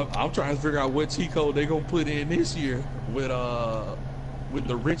 I'm trying to figure out what cheat code they gonna put in this year with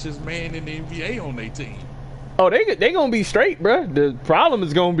the richest man in the NBA on their team. Oh, they gonna be straight, bro. The problem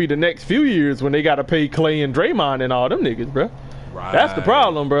is gonna be the next few years when they gotta pay Clay and Draymond and all them niggas, bro. Right. That's the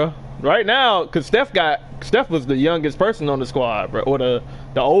problem, bro. Right now, cause Steph was the youngest person on the squad, bro, or the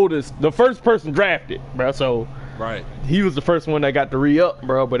oldest, the first person drafted, bro. So he was the first one that got to re-up,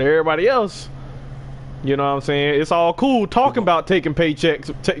 bro. But everybody else, you know what I'm saying? It's all cool talking about taking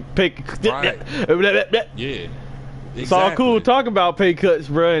paychecks, yeah. It's all cool talking about pay cuts,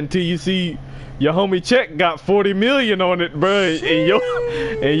 bro, until you see your homie check got 40 million on it, bro,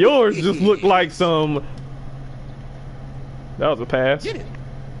 and yours just looked like some. That was a pass. Get it.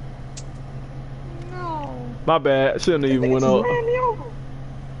 No. My bad. Shouldn't have even went up.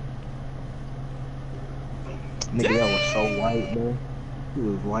 Nigga, that was so white, bro. He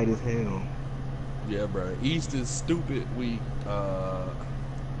was white as hell. Yeah, bro. East is stupid weak.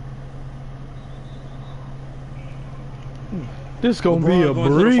 This gonna be a breeze.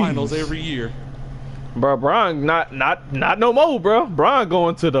 To the finals every year. Bro, Bron not no more, bro. Bron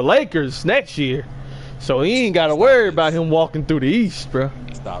going to the Lakers next year, so he ain't got to worry about him walking through the East, bro.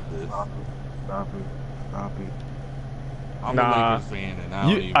 Stop this. Stop it. I'm a Lakers fan,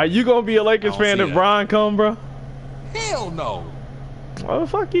 and are you gonna be a Lakers fan if Bron come, bro? Hell no. Well,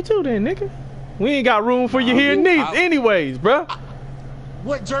 fuck you too, then, nigga. We ain't got room for you here, anyways, bro.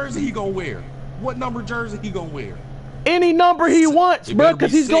 What jersey he gonna wear? What number jersey he gonna wear? Any number he wants, bro,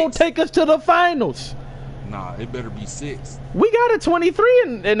 because he's gonna take us to the finals. Nah, it better be 6. We got a 23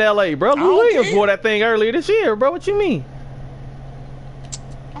 in LA, bro. Lou Williams wore that thing earlier this year, bro. What you mean?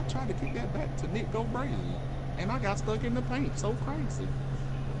 I tried to kick that back to Nick Go Crazy, and I got stuck in the paint. So crazy.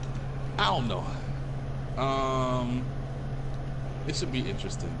 I don't know. It should be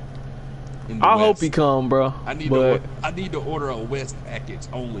interesting. I hope he come, bro. I need to order a West package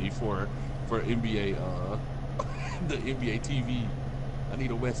only for NBA the NBA TV. I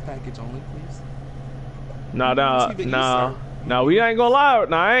need a West package only, please. Nah, we ain't gonna lie.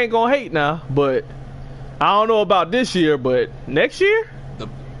 Nah, I ain't gonna hate now, but I don't know about this year, but next year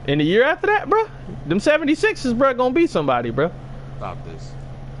and the year after that, bro, them 76ers, bro, gonna be somebody, bro. Stop this.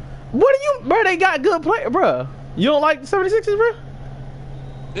 What do you, bro? They got good play, bro. You don't like the 76ers, bro?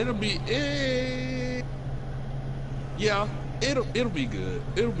 It'll be, yeah. It'll be good.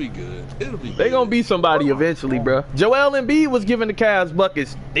 It'll be good. It'll be. They gonna be somebody eventually, bro. Joel Embiid was giving the Cavs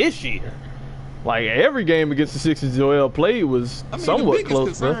buckets this year. Like every game against the Sixers, Joel played was somewhat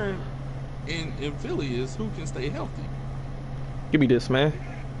close, bro. The biggest concern in Philly is who can stay healthy. Give me this, man.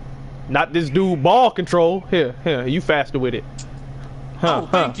 Not this dude ball control. Here, you faster with it.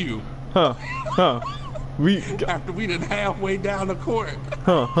 Thank you. After we done halfway down the court.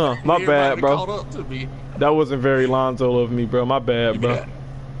 My bad, bro. Caught up to me. That wasn't very Lonzo of me, bro. My bad, bro.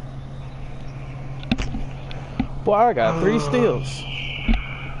 Boy, I got 3 steals.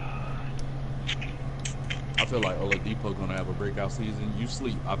 I feel like Oladipo gonna have a breakout season. You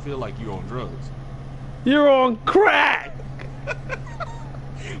sleep. I feel like you're on drugs. You're on crack.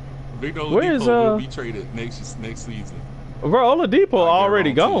 Big Oladipo will be traded next season. Bro, Oladipo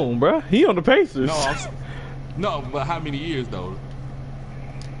already gone, bro. He on the Pacers. No, but how many years though?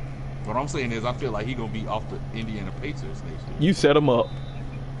 What I'm saying is, I feel like he gonna be off the Indiana Pacers next year. You set him up.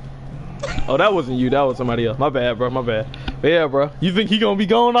 Oh, that wasn't you. That was somebody else. My bad, bro. My bad. But yeah, bro. You think he gonna be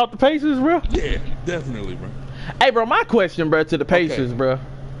going off the Pacers, bro? Yeah, definitely, bro. Hey, bro. My question, bro, to the Pacers, bro.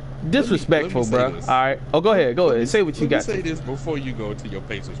 Disrespectful, let me bro. All right. Oh, go ahead. Go ahead. Say what you got. Let me say this before you go to your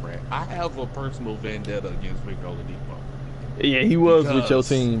Pacers rant. I have a personal vendetta against Victor Oladipo. Yeah, he was with your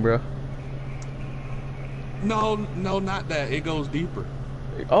team, bro. No, not that. It goes deeper.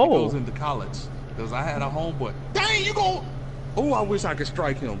 Oh. It goes into college. Because I had a homeboy. Dang, you gon'... Oh, I wish I could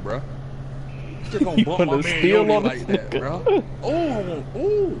strike him, bro. Just gonna bump my man Yogi like that, bro.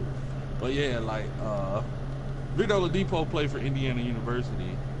 Oh. But yeah, like, Victor Oladipo played for Indiana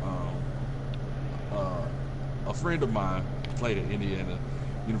University. A friend of mine played at Indiana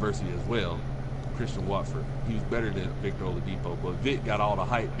University as well, Christian Watford. He was better than Victor Oladipo, but Vic got all the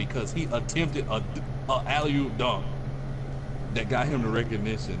hype because he attempted a alley-oop dunk that got him the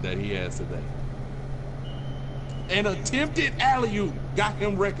recognition that he has today. An attempted alley-oop got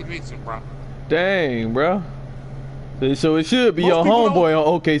him recognition, bro. Dang, bro. So it should be your homeboy on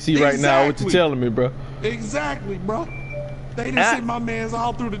OKC right now. What you telling me, bro? Exactly, bro. They done sent my man's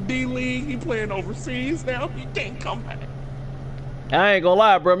all through the D-League. He playing overseas now. He can't come back. I ain't gonna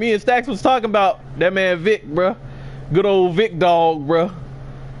lie, bro. Me and Stacks was talking about that man Vic, bro. Good old Vic dog, bro.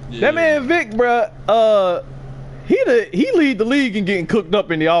 Yeah. That man Vic, bro. He lead the league in getting cooked up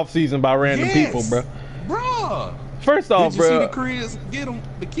in the offseason by random people, bro. Bro. First off, bro. Did you see the Chris get him?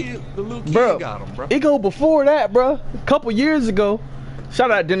 The little kid got him, bro. It go before that, bro. A couple years ago. Shout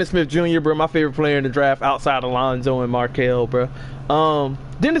out Dennis Smith Jr., bro. My favorite player in the draft outside Alonzo and Markelle, bro.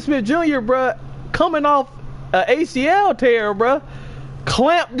 Dennis Smith Jr., bro, coming off ACL tear, bro.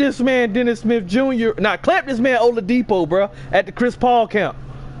 Clamped this man Dennis Smith Jr. Clamped this man Oladipo, bro, at the Chris Paul camp.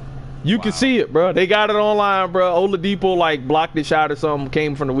 You can see it, bro. They got it online, bro. Oladipo like blocked his shot or something,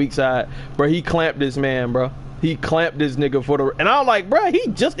 came from the weak side, bro. He clamped this man, bro. He clamped this nigga for the... And I was like, bro, he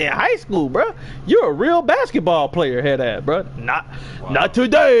just in high school, bro. You're a real basketball player, head at, bro. Not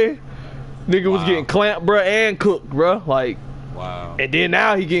today. Nigga was getting clamped, bro, and cooked, bro. Like, and then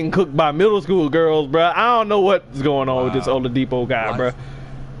now he getting cooked by middle school girls, bro. I don't know what's going on with this Oladipo guy, bro.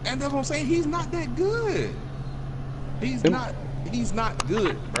 And that's what I'm saying. He's not that good. He's not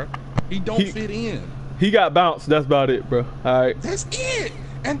good, bro. He don't fit in. He got bounced. That's about it, bro. All right. That's it.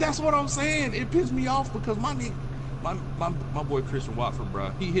 And that's what I'm saying. It pissed me off because my boy Christian Watford, bro,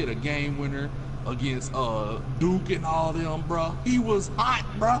 he hit a game winner against Duke and all them, bro. He was hot,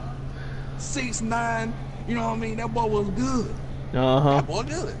 bro. 6'9", you know what I mean? That boy was good. That boy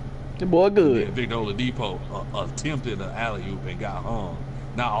good. That boy good. And Victor Oladipo attempted an alley-oop and got hung.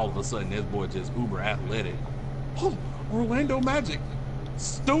 Now all of a sudden this boy just uber athletic. Oh, Orlando Magic.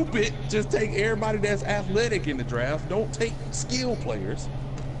 Stupid. Just take everybody that's athletic in the draft. Don't take skill players.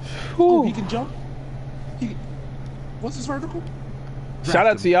 Oh, he can jump. What's his vertical? Shout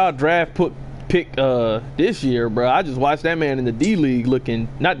out to y'all draft pick this year, bro. I just watched that man in the D League looking,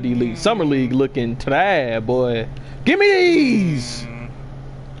 not D League, Summer League looking trash, boy. Give me these.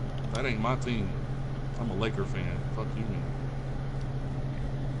 That ain't my team. I'm a Laker fan. Fuck you, man.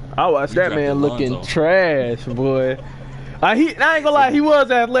 I watched that man looking trash, boy. I ain't gonna lie, he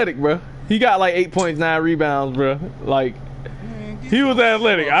was athletic, bro. He got like 8 points, 9 rebounds, bro. Like, he was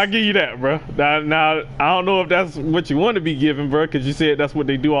athletic. I'll give you that, bro. Now, I don't know if that's what you want to be given, bro, because you said that's what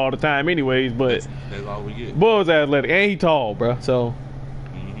they do all the time anyways, but that's all we get. Boy was athletic, and he tall, bro, so.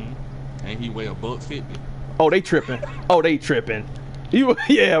 And he weigh $150. Oh, they tripping.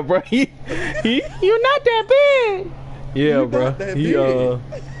 Yeah, bro. You're not that big. Yeah, bro. He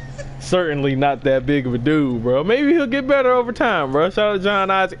certainly not that big of a dude, bro. Maybe he'll get better over time, bro. Shout out to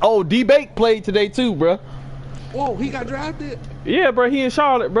John Isaac. Oh, D-Bake played today too, bro. Whoa, he got drafted? Yeah, bro. He in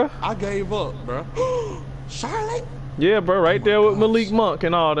Charlotte, bro. I gave up, bro. Charlotte? Yeah, bro, right there with Malik Monk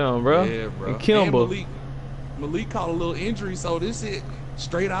and all them, bro. Yeah, bro. And Kimba. And Malik caught a little injury, so this shit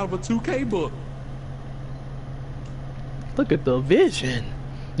straight out of a 2K book. Look at the vision.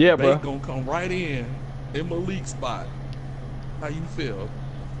 Yeah, bro. Bake gonna come right in Malik's spot. How you feel?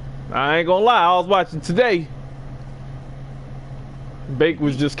 I ain't gonna lie, I was watching today. Bake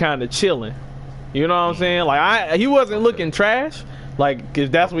was just kind of chilling. You know what I'm saying? Like he wasn't looking trash. Like, cause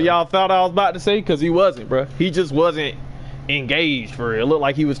that's what y'all thought I was about to say. Cause he wasn't, bro. He just wasn't engaged for real. It looked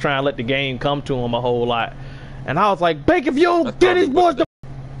like he was trying to let the game come to him a whole lot. And I was like, Bake, if you don't get these boys the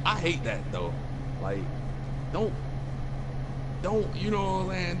I hate that though. Like, don't, you know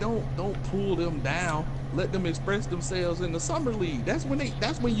what I'm saying? Don't pull them down. Let them express themselves in the summer league. That's when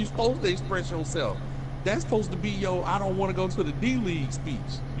you're supposed to express yourself. That's supposed to be your I don't want to go to the D League speech.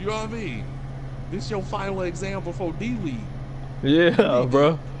 You know what I mean? This your final exam before D League. Yeah,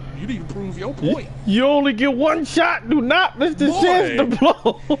 bro. You need to prove your point. You only get one shot. Do not miss the chance to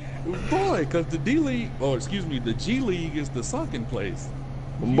blow. Boy, because the D League, or excuse me, the G League is the sunken place.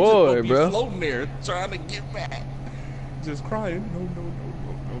 You boy, just bro. Floating there, trying to get back, just crying.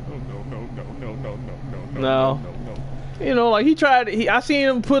 No. You know, like he tried. I seen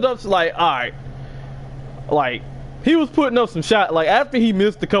him put up like, all right, like he was putting up some shots. Like after he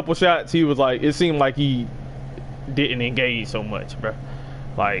missed a couple shots, he was like, it seemed like he didn't engage so much, bro.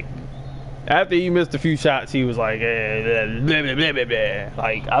 Like after he missed a few shots, he was like, blah, blah, blah, blah, blah.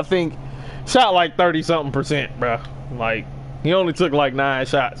 Like I think shot like 30-something%, bro. Like he only took like 9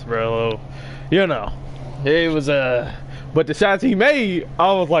 shots, bro. You know, it was but the shots he made,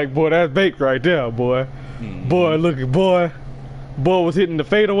 I was like, boy, that's baked right there, boy. Mm-hmm. Boy, look at boy was hitting the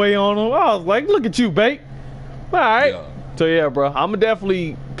fadeaway on him. I was like, look at you, Bake. All right. Yeah. So yeah, bro, I'ma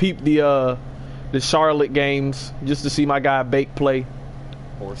definitely peep the Charlotte games just to see my guy Bake play.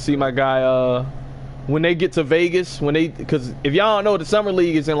 See my guy when they get to Vegas, because if y'all don't know, the summer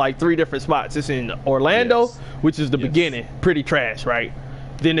league is in like 3 different spots. It's in Orlando, yes, which is the beginning, pretty trash, right?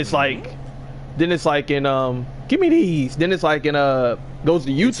 Then it's like in give me these. Then it's like in goes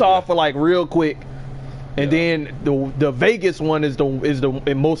to Utah for like real quick. And then the Vegas one is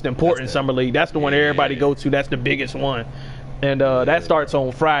the most important summer league. That's the one everybody goes to. That's the biggest one. And that starts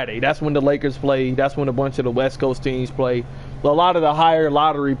on Friday. That's when the Lakers play. That's when a bunch of the West Coast teams play. A lot of the higher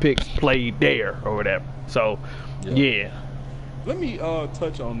lottery picks play there or whatever. So, yeah. Let me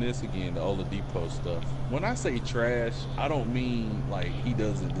touch on this again, the Oladipo stuff. When I say trash, I don't mean like he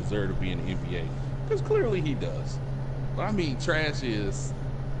doesn't deserve to be in the NBA. Because clearly he does. But I mean trash is...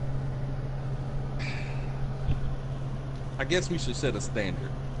 I guess we should set a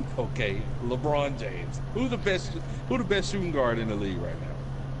standard. Okay, LeBron James. Who the best shooting guard in the league right now?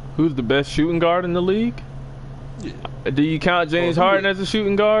 Who's the best shooting guard in the league? Yeah. Do you count James Harden as a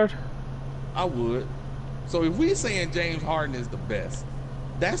shooting guard? I would. So if we saying James Harden is the best,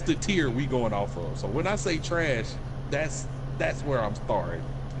 that's the tier we going off of. So when I say trash, that's where I'm starting.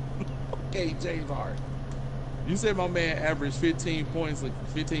 Okay, James Harden. You said my man averaged 15 points,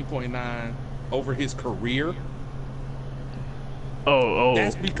 like 15.9 over his career. Oh.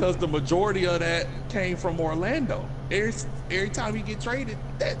 That's because the majority of that came from Orlando. Every time he get traded,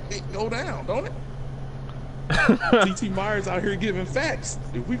 that bit go down, don't it? T.T. Myers out here giving facts.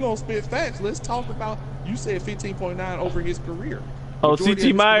 If we gonna spit facts, let's talk about. You said 15.9 over his career. Oh,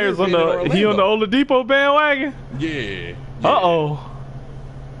 T.T. Myers on the Oladipo bandwagon. Yeah.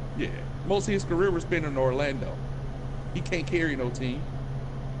 Yeah. Most of his career was spent in Orlando. He can't carry no team.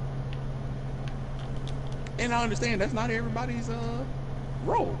 And I understand that's not everybody's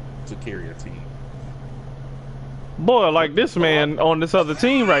role to carry a team. Boy, like this man on this other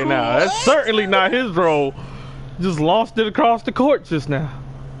team right now, that's certainly not his role. Just lost it across the court just now.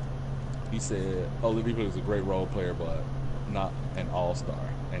 He said Oladipo is a great role player, but not an all-star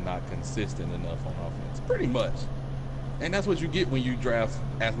and not consistent enough on offense. Pretty much. And that's what you get when you draft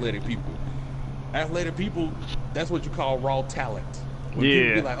athletic people. Athletic people, that's what you call raw talent. When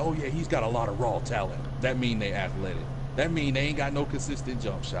people be like, oh yeah, he's got a lot of raw talent. That mean they athletic. That mean they ain't got no consistent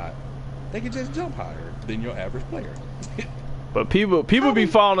jump shot. They can just jump higher than your average player. But people be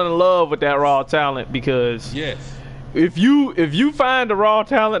falling in love with that raw talent because if you find a raw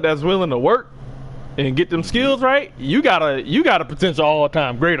talent that's willing to work and get them skills right, you got a potential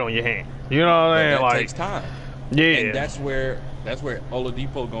all-time great on your hand. You know what I mean? That like, takes time. Yeah. And that's where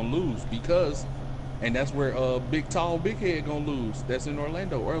Oladipo gonna lose because, and that's where big head gonna lose. That's in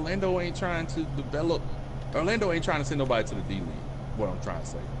Orlando. Orlando ain't trying to send nobody to the D League. What I'm trying to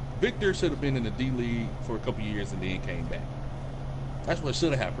say. Victor should have been in the D League for a couple years and then came back. That's what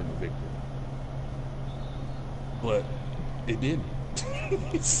should have happened to Victor. But it didn't.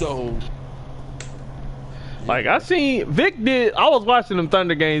 So Like I seen Vic did. I was watching them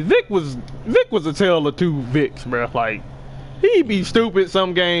Thunder games. Vic was a tale of two Vics, bro. Like he be stupid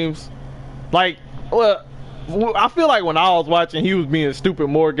some games. Like well, I feel like when I was watching, he was being stupid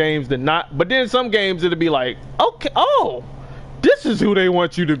more games than not. But then some games it'd be like, okay, oh, this is who they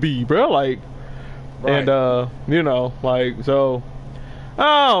want you to be, bro. Like, right. And you know, like so.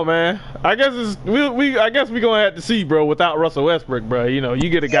 Oh man, I guess it's I guess we gonna have to see, bro. Without Russell Westbrook, bro, you know, you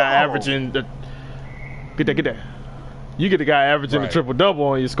get a guy averaging the get that. You get a guy averaging a triple double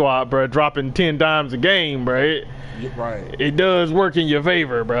on your squad, bro, dropping 10 dimes a game, bro. It does work in your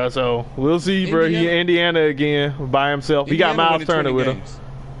favor, bro. So we'll see, bro. He in Indiana again by himself. He got Miles Turner with him.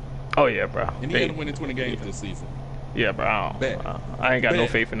 Oh yeah, bro. Indiana winning 20 games this season. Yeah, bro. I ain't got no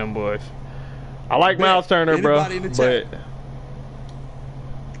faith in them boys. I like Miles Turner, bro, but.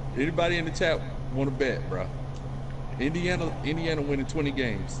 Anybody in the chat want to bet, bro? Indiana winning 20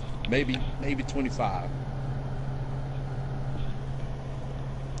 games, maybe 25.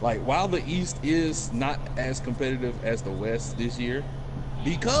 Like while the East is not as competitive as the West this year,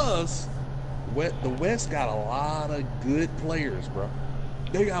 because the West got a lot of good players, bro.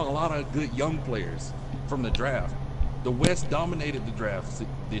 They got a lot of good young players from the draft. The West dominated the draft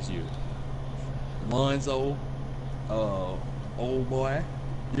this year. Lonzo, old boy.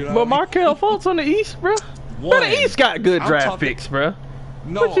 You know but Markelle Fultz on the East, bro. Bro, the East got good draft picks, bro.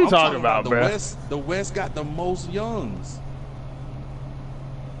 No, what you talking about, bro? The West got the most youngs.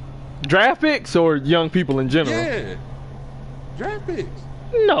 Draft picks or young people in general? Yeah, draft picks.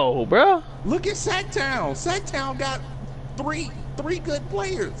 No, bro. Look at Sacktown. Sacktown got three good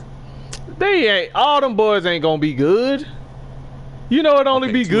players. They ain't. All them boys ain't gonna be good. You know, it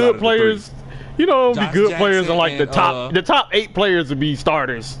only be good players. You know, it'll be good players in like the top 8 players would be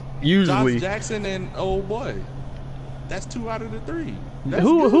starters usually. Josh Jackson and old boy. That's 2 out of the 3.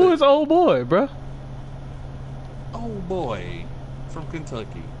 Who is old boy, bro? Old boy from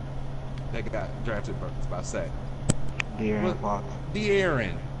Kentucky that got drafted by Sack. De'Aaron Fox.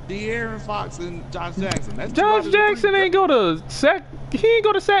 De'Aaron Fox and Josh Jackson. That's Josh Jackson ain't go to Sack. He ain't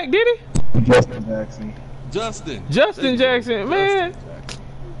go to Sack, did he? Justin Jackson. Justin Jackson, man.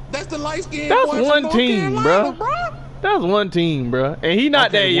 That's the light skin. That's one team, bro. That's one team, bro. And he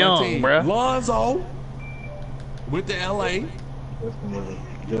not that young, bro. Lonzo went to LA.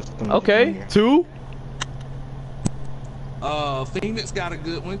 Okay, 2. Phoenix got a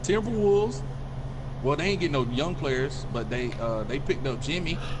good one. Timberwolves. Well, they ain't getting no young players, but they picked up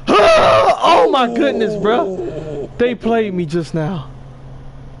Jimmy. Oh my goodness, bro. They played me just now.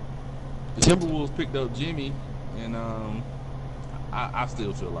 The Timberwolves picked up Jimmy, and I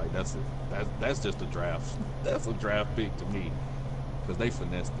still feel like that's just a draft. That's a draft pick to me, because they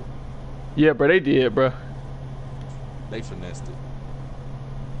finessed it. Yeah, bro, they did, bro. They finessed it.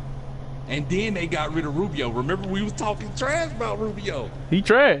 And then they got rid of Rubio. Remember we was talking trash about Rubio. He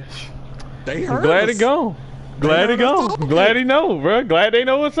trash. They heard glad us. He gone. Glad he gone. Glad he know, bro. Glad they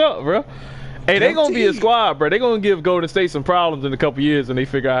know what's up, bro. Hey, they gonna be a squad, bro. They gonna give Golden State some problems in a couple years when they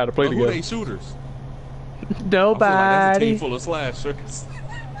figure out how to play together. Who they shooters? Nobody. I feel like that's a team full of slashers.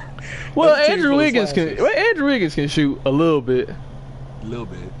 Well, Andrew Wiggins can shoot a little bit. A little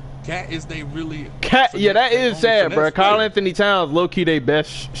bit. Cat is they really? Cat, yeah, that is sad, bro. Karl Anthony Towns, low key, they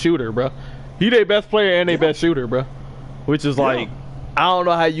best shooter, bro. He their best player and they best shooter, bro. Which is like, I don't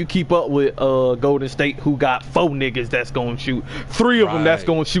know how you keep up with Golden State, who got 4 niggas that's gonna shoot, 3 of them that's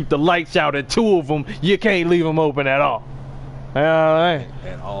gonna shoot the lights out, and 2 of them you can't leave them open at all.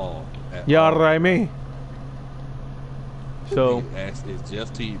 At all. You know what I mean? So is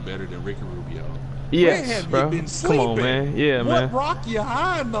Jeff Teague better than Ricky Rubio? Yes, bro. Come on, man. Yeah, man. What rock you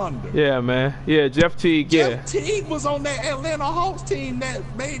hiding under? Yeah, man. Yeah, Jeff Teague. Jeff Teague was on that Atlanta Hawks team that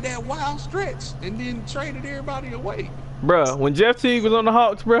made that wild stretch and then traded everybody away. Bro, when Jeff Teague was on the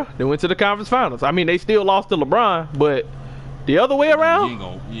Hawks, bro, they went to the conference finals. I mean, they still lost to LeBron, but the other way around,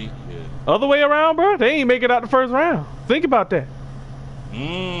 other way around, bro, they ain't make it out the first round. Think about that.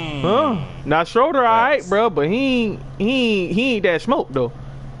 Now Schroeder, all right, bro, but he ain't that smoke though.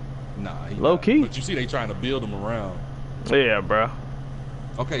 Nah, low key. But you see, they trying to build him around. Yeah, bro.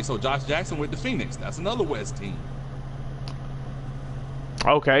 Okay, so Josh Jackson went to Phoenix. That's another West team.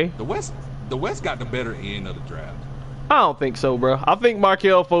 Okay. The West got the better end of the draft. I don't think so, bro. I think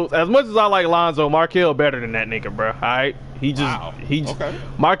Markelle Fultz, as much as I like Lonzo, Markelle better than that nigga, bro. All right,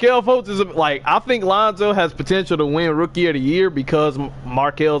 Markelle Fultz is like, I think Lonzo has potential to win Rookie of the Year because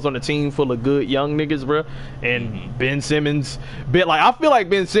Markelle's on a team full of good young niggas, bro. And Ben Simmons, I feel like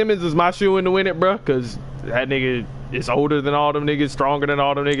Ben Simmons is my shoe in to win it, bro, because that nigga is older than all them niggas, stronger than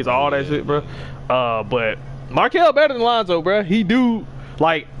all them niggas, all that shit, bro. But Markelle better than Lonzo, bro. He do,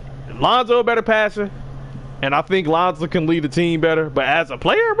 like, Lonzo a better passer. and I think Lonzo can lead the team better. But as a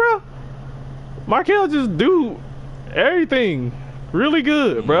player, bro, Markel just do everything really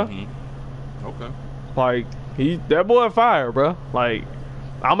good, bro. Okay. Like that boy fire, bro. Like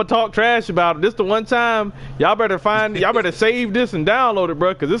I'ma talk trash about it. This the one time y'all better save this and download it,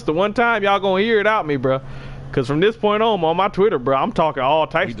 bro. Cause this the one time y'all gonna hear it out me, bro. Cause from this point on my Twitter, bro, I'm talking all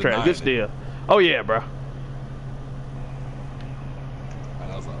types of trash. This still. Oh yeah, bro.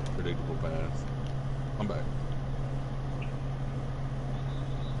 That was a predictable pass. I'm back.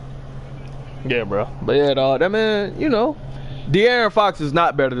 Yeah, bro. But yeah, dog, that man, you know, De'Aaron Fox is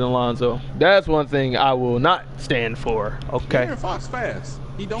not better than Lonzo. That's one thing I will not stand for. Okay. De'Aaron Fox fast.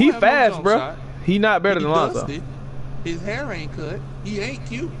 He fast, no bro. Shot. He not better than Lonzo. His hair ain't cut. He ain't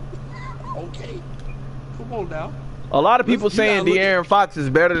cute. Okay. Come on now. A lot of people saying De'Aaron Fox is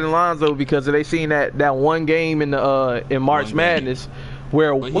better than Lonzo because they seen that one game in the in March Madness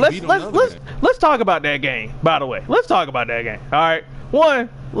where let's talk about that game. By the way, let's talk about that game. All right. One,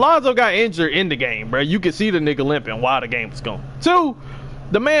 Lonzo got injured in the game, bro. You could see the nigga limping while the game was going. Two,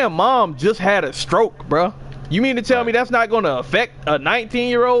 the man mom just had a stroke, bro. You mean to tell me that's not going to affect a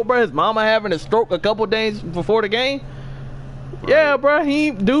 19-year-old, bro? His mama having a stroke a couple days before the game? Right. Yeah, bro.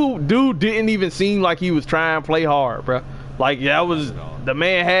 Dude didn't even seem like he was trying to play hard, bro. Like that was the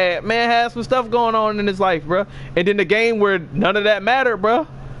man had some stuff going on in his life, bro. And then the game where none of that mattered, bro.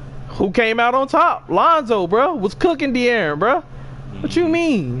 Who came out on top? Lonzo, bro, was cooking De'Aaron, bro. What you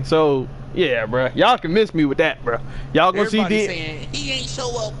mean? So yeah, bro. Y'all can miss me with that, bro. Y'all gonna see saying he ain't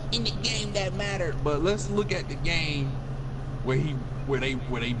show up in the game that mattered. But let's look at the game where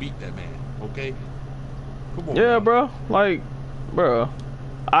they beat that man. Okay. Come on. Yeah, bro. Like, bro.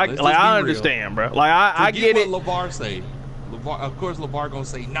 I understand, bro. Like I get it. What LeVar say? Of course, LeVar gonna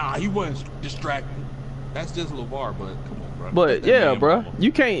say, nah, he wasn't distracted. That's just LeVar, but come on, bro. But yeah, bro.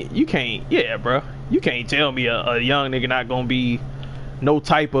 You can't. Yeah, bro. You can't tell me a young nigga not gonna be no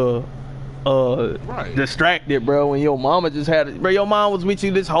type of distracted, bro, when your mama just had it. Bro, your mom was with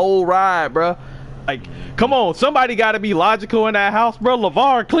you this whole ride, bro. Like, come on, somebody got to be logical in that house, bro.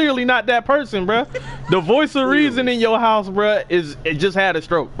 LeVar clearly not that person, bro. The voice of reason in your house, bro, it just had a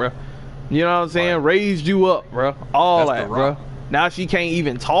stroke, bro. You know what I'm saying? Right. Raised you up, bro. All that, bro. Now she can't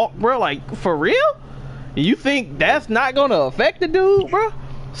even talk, bro. Like, for real? You think that's not gonna affect the dude, bro?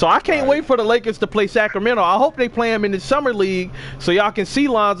 So I can't wait for the Lakers to play Sacramento. I hope they play him in the summer league so y'all can see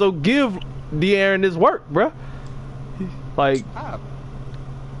Lonzo give De'Aaron his work, bro. Like,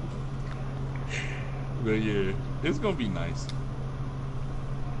 but yeah, it's gonna be nice.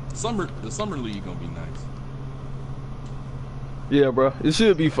 The summer league gonna be nice. Yeah, bro. It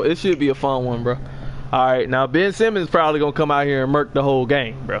should be a fun one, bro. All right, now Ben Simmons probably gonna come out here and murk the whole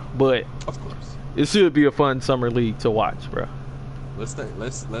game, bro. But of course, it should be a fun summer league to watch, bro. Let's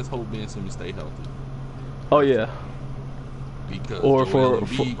hope Ben Simmons stay healthy. Oh yeah. Because Joel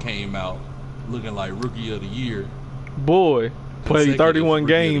Embiid came out looking like rookie of the year. Boy, played 31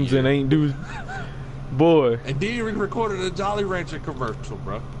 games and ain't do. Boy. And then recorded a Jolly Rancher commercial,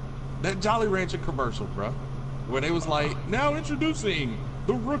 bro. That Jolly Rancher commercial, bro, where they was like, now introducing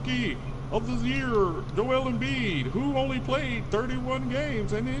the rookie of the year, Joel Embiid, who only played 31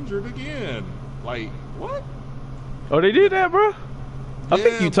 games and injured again. Like, what? Oh, they did that, bro? I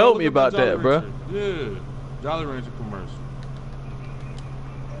think you told me about that, bro. Yeah, Jolly Rancher commercial.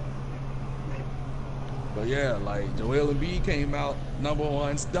 But yeah, like Joel Embiid came out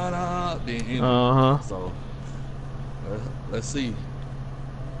 #1 stunner, then injured. So let's see,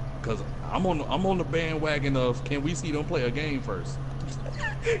 cause I'm on the bandwagon of can we see them play a game first?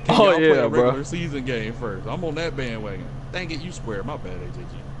 Can y'all play a regular season game first? I'm on that bandwagon. Dang it, you square. My bad,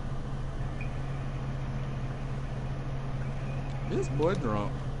 AJG. This boy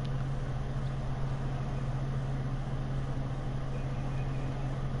drunk.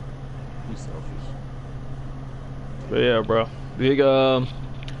 He's selfish. But yeah, bro. Big yeah,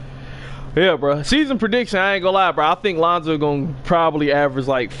 bro. Season prediction, I ain't gonna lie, bro. I think Lonzo gonna probably average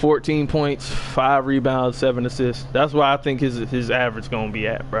like 14 points, 5 rebounds, 7 assists. That's why I think his average gonna be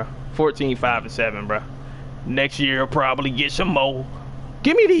at, bro. 14, 5, and 7, bro. Next year, he'll probably get some more.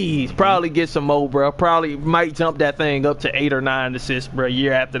 Give me these. Probably get some more, bro. Probably might jump that thing up to 8 or 9 assists, bro.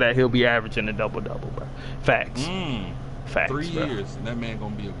 Year after that, he'll be averaging a double-double, bro. Facts. Facts, 3 years, and that man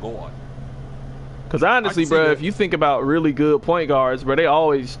gonna be a god. Because honestly, bro, if you think about really good point guards, bro,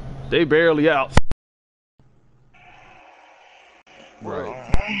 they barely out. Right.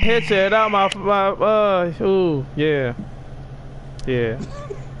 Headset out my ooh, yeah. Yeah.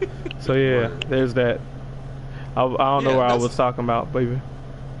 So yeah, there's that. I don't know what I was talking about, baby.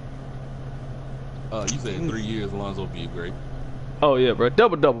 You said 3 years, Alonzo be great. Oh yeah, bro.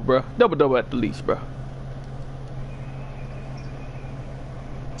 Double-double, bro. Double-double at the least, bro.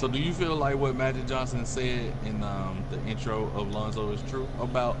 So do you feel like what Magic Johnson said in the intro of Lonzo is true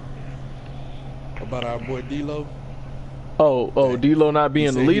about our boy D-Lo? Oh, D-Lo not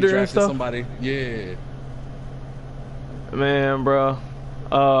being the leader and stuff? Somebody, yeah. Man, bro.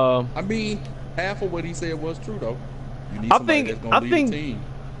 I mean, half of what he said was true though. You need somebody that's gonna lead the team.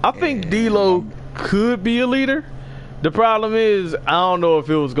 I think D-Lo could be a leader. The problem is, I don't know if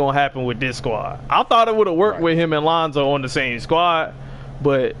it was gonna happen with this squad. I thought it would have worked with him and Lonzo on the same squad,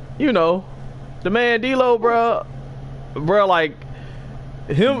 but you know, the man D-Lo, bro, like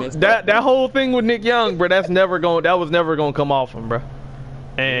him, that whole thing with Nick Young, bro, that was never gonna come off him, bro.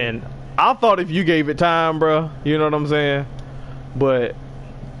 And I thought if you gave it time, bro, you know what I'm saying, but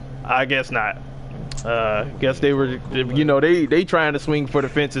I guess not. Guess they were, you know, they trying to swing for the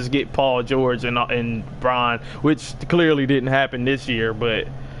fences, get Paul George and Bron, which clearly didn't happen this year, but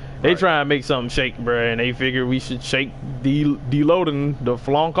they try and make something shake, bro, and they figure we should shake deloading the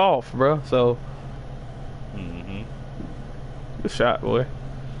flunk off, bro. So, good shot, boy.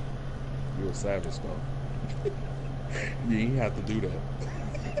 You're a savage, though. You ain't have to do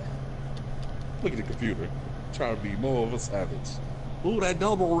that. Look at the computer, trying to be more of a savage. Ooh, that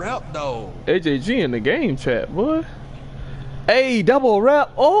double rep though. AJG in the game chat, boy. Hey, double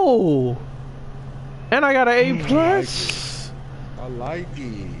rep. Oh, and I got an A+. I like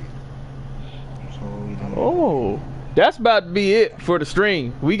it. Oh, that's about to be it for the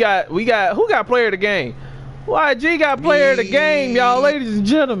stream. We got who got player of the game? YG got player of the game, y'all, ladies and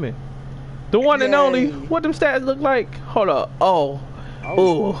gentlemen. The one and only. What them stats look like? Hold up. Oh.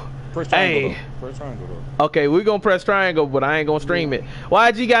 Press triangle, press triangle though. Okay, we're gonna press triangle, but I ain't gonna stream it.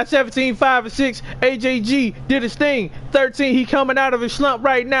 YG got 17, 5, and 6. AJG did his thing. 13, he coming out of his slump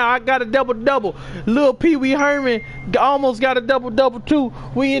right now. I got a double-double. Lil Pee Wee Herman almost got a double-double too.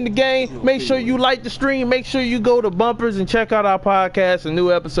 We in the game. Make sure you like the stream. Make sure you go to Bumpers and check out our podcast. A new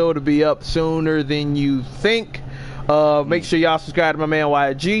episode will be up sooner than you think. Make sure y'all subscribe to my man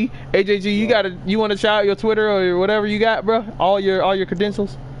YG. AJG, you want to shout out your Twitter or whatever you got, bro? All your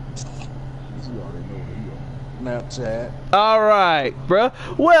credentials. Snapchat. All right, bro.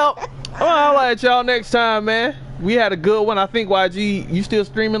 Well, I'll at y'all next time, man. We had a good one. I think YG, you still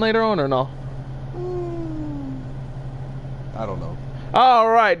streaming later on or no? I don't know.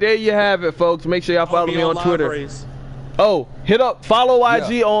 All right, there you have it, folks. Make sure y'all follow me on Twitter. Oh, follow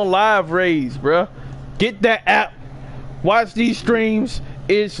YG on Live Raise, bro. Get that app. Watch these streams.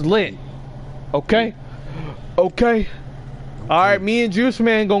 It's lit. Okay? All right, me and Juice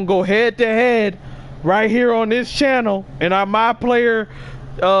Man gonna go head to head right here on this channel in our My Player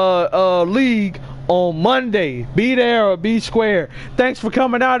league on Monday. Be there or be square. Thanks for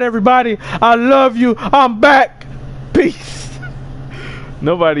coming out, everybody. I love you. I'm back. Peace.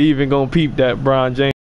 Nobody even gonna peep that, Bron James.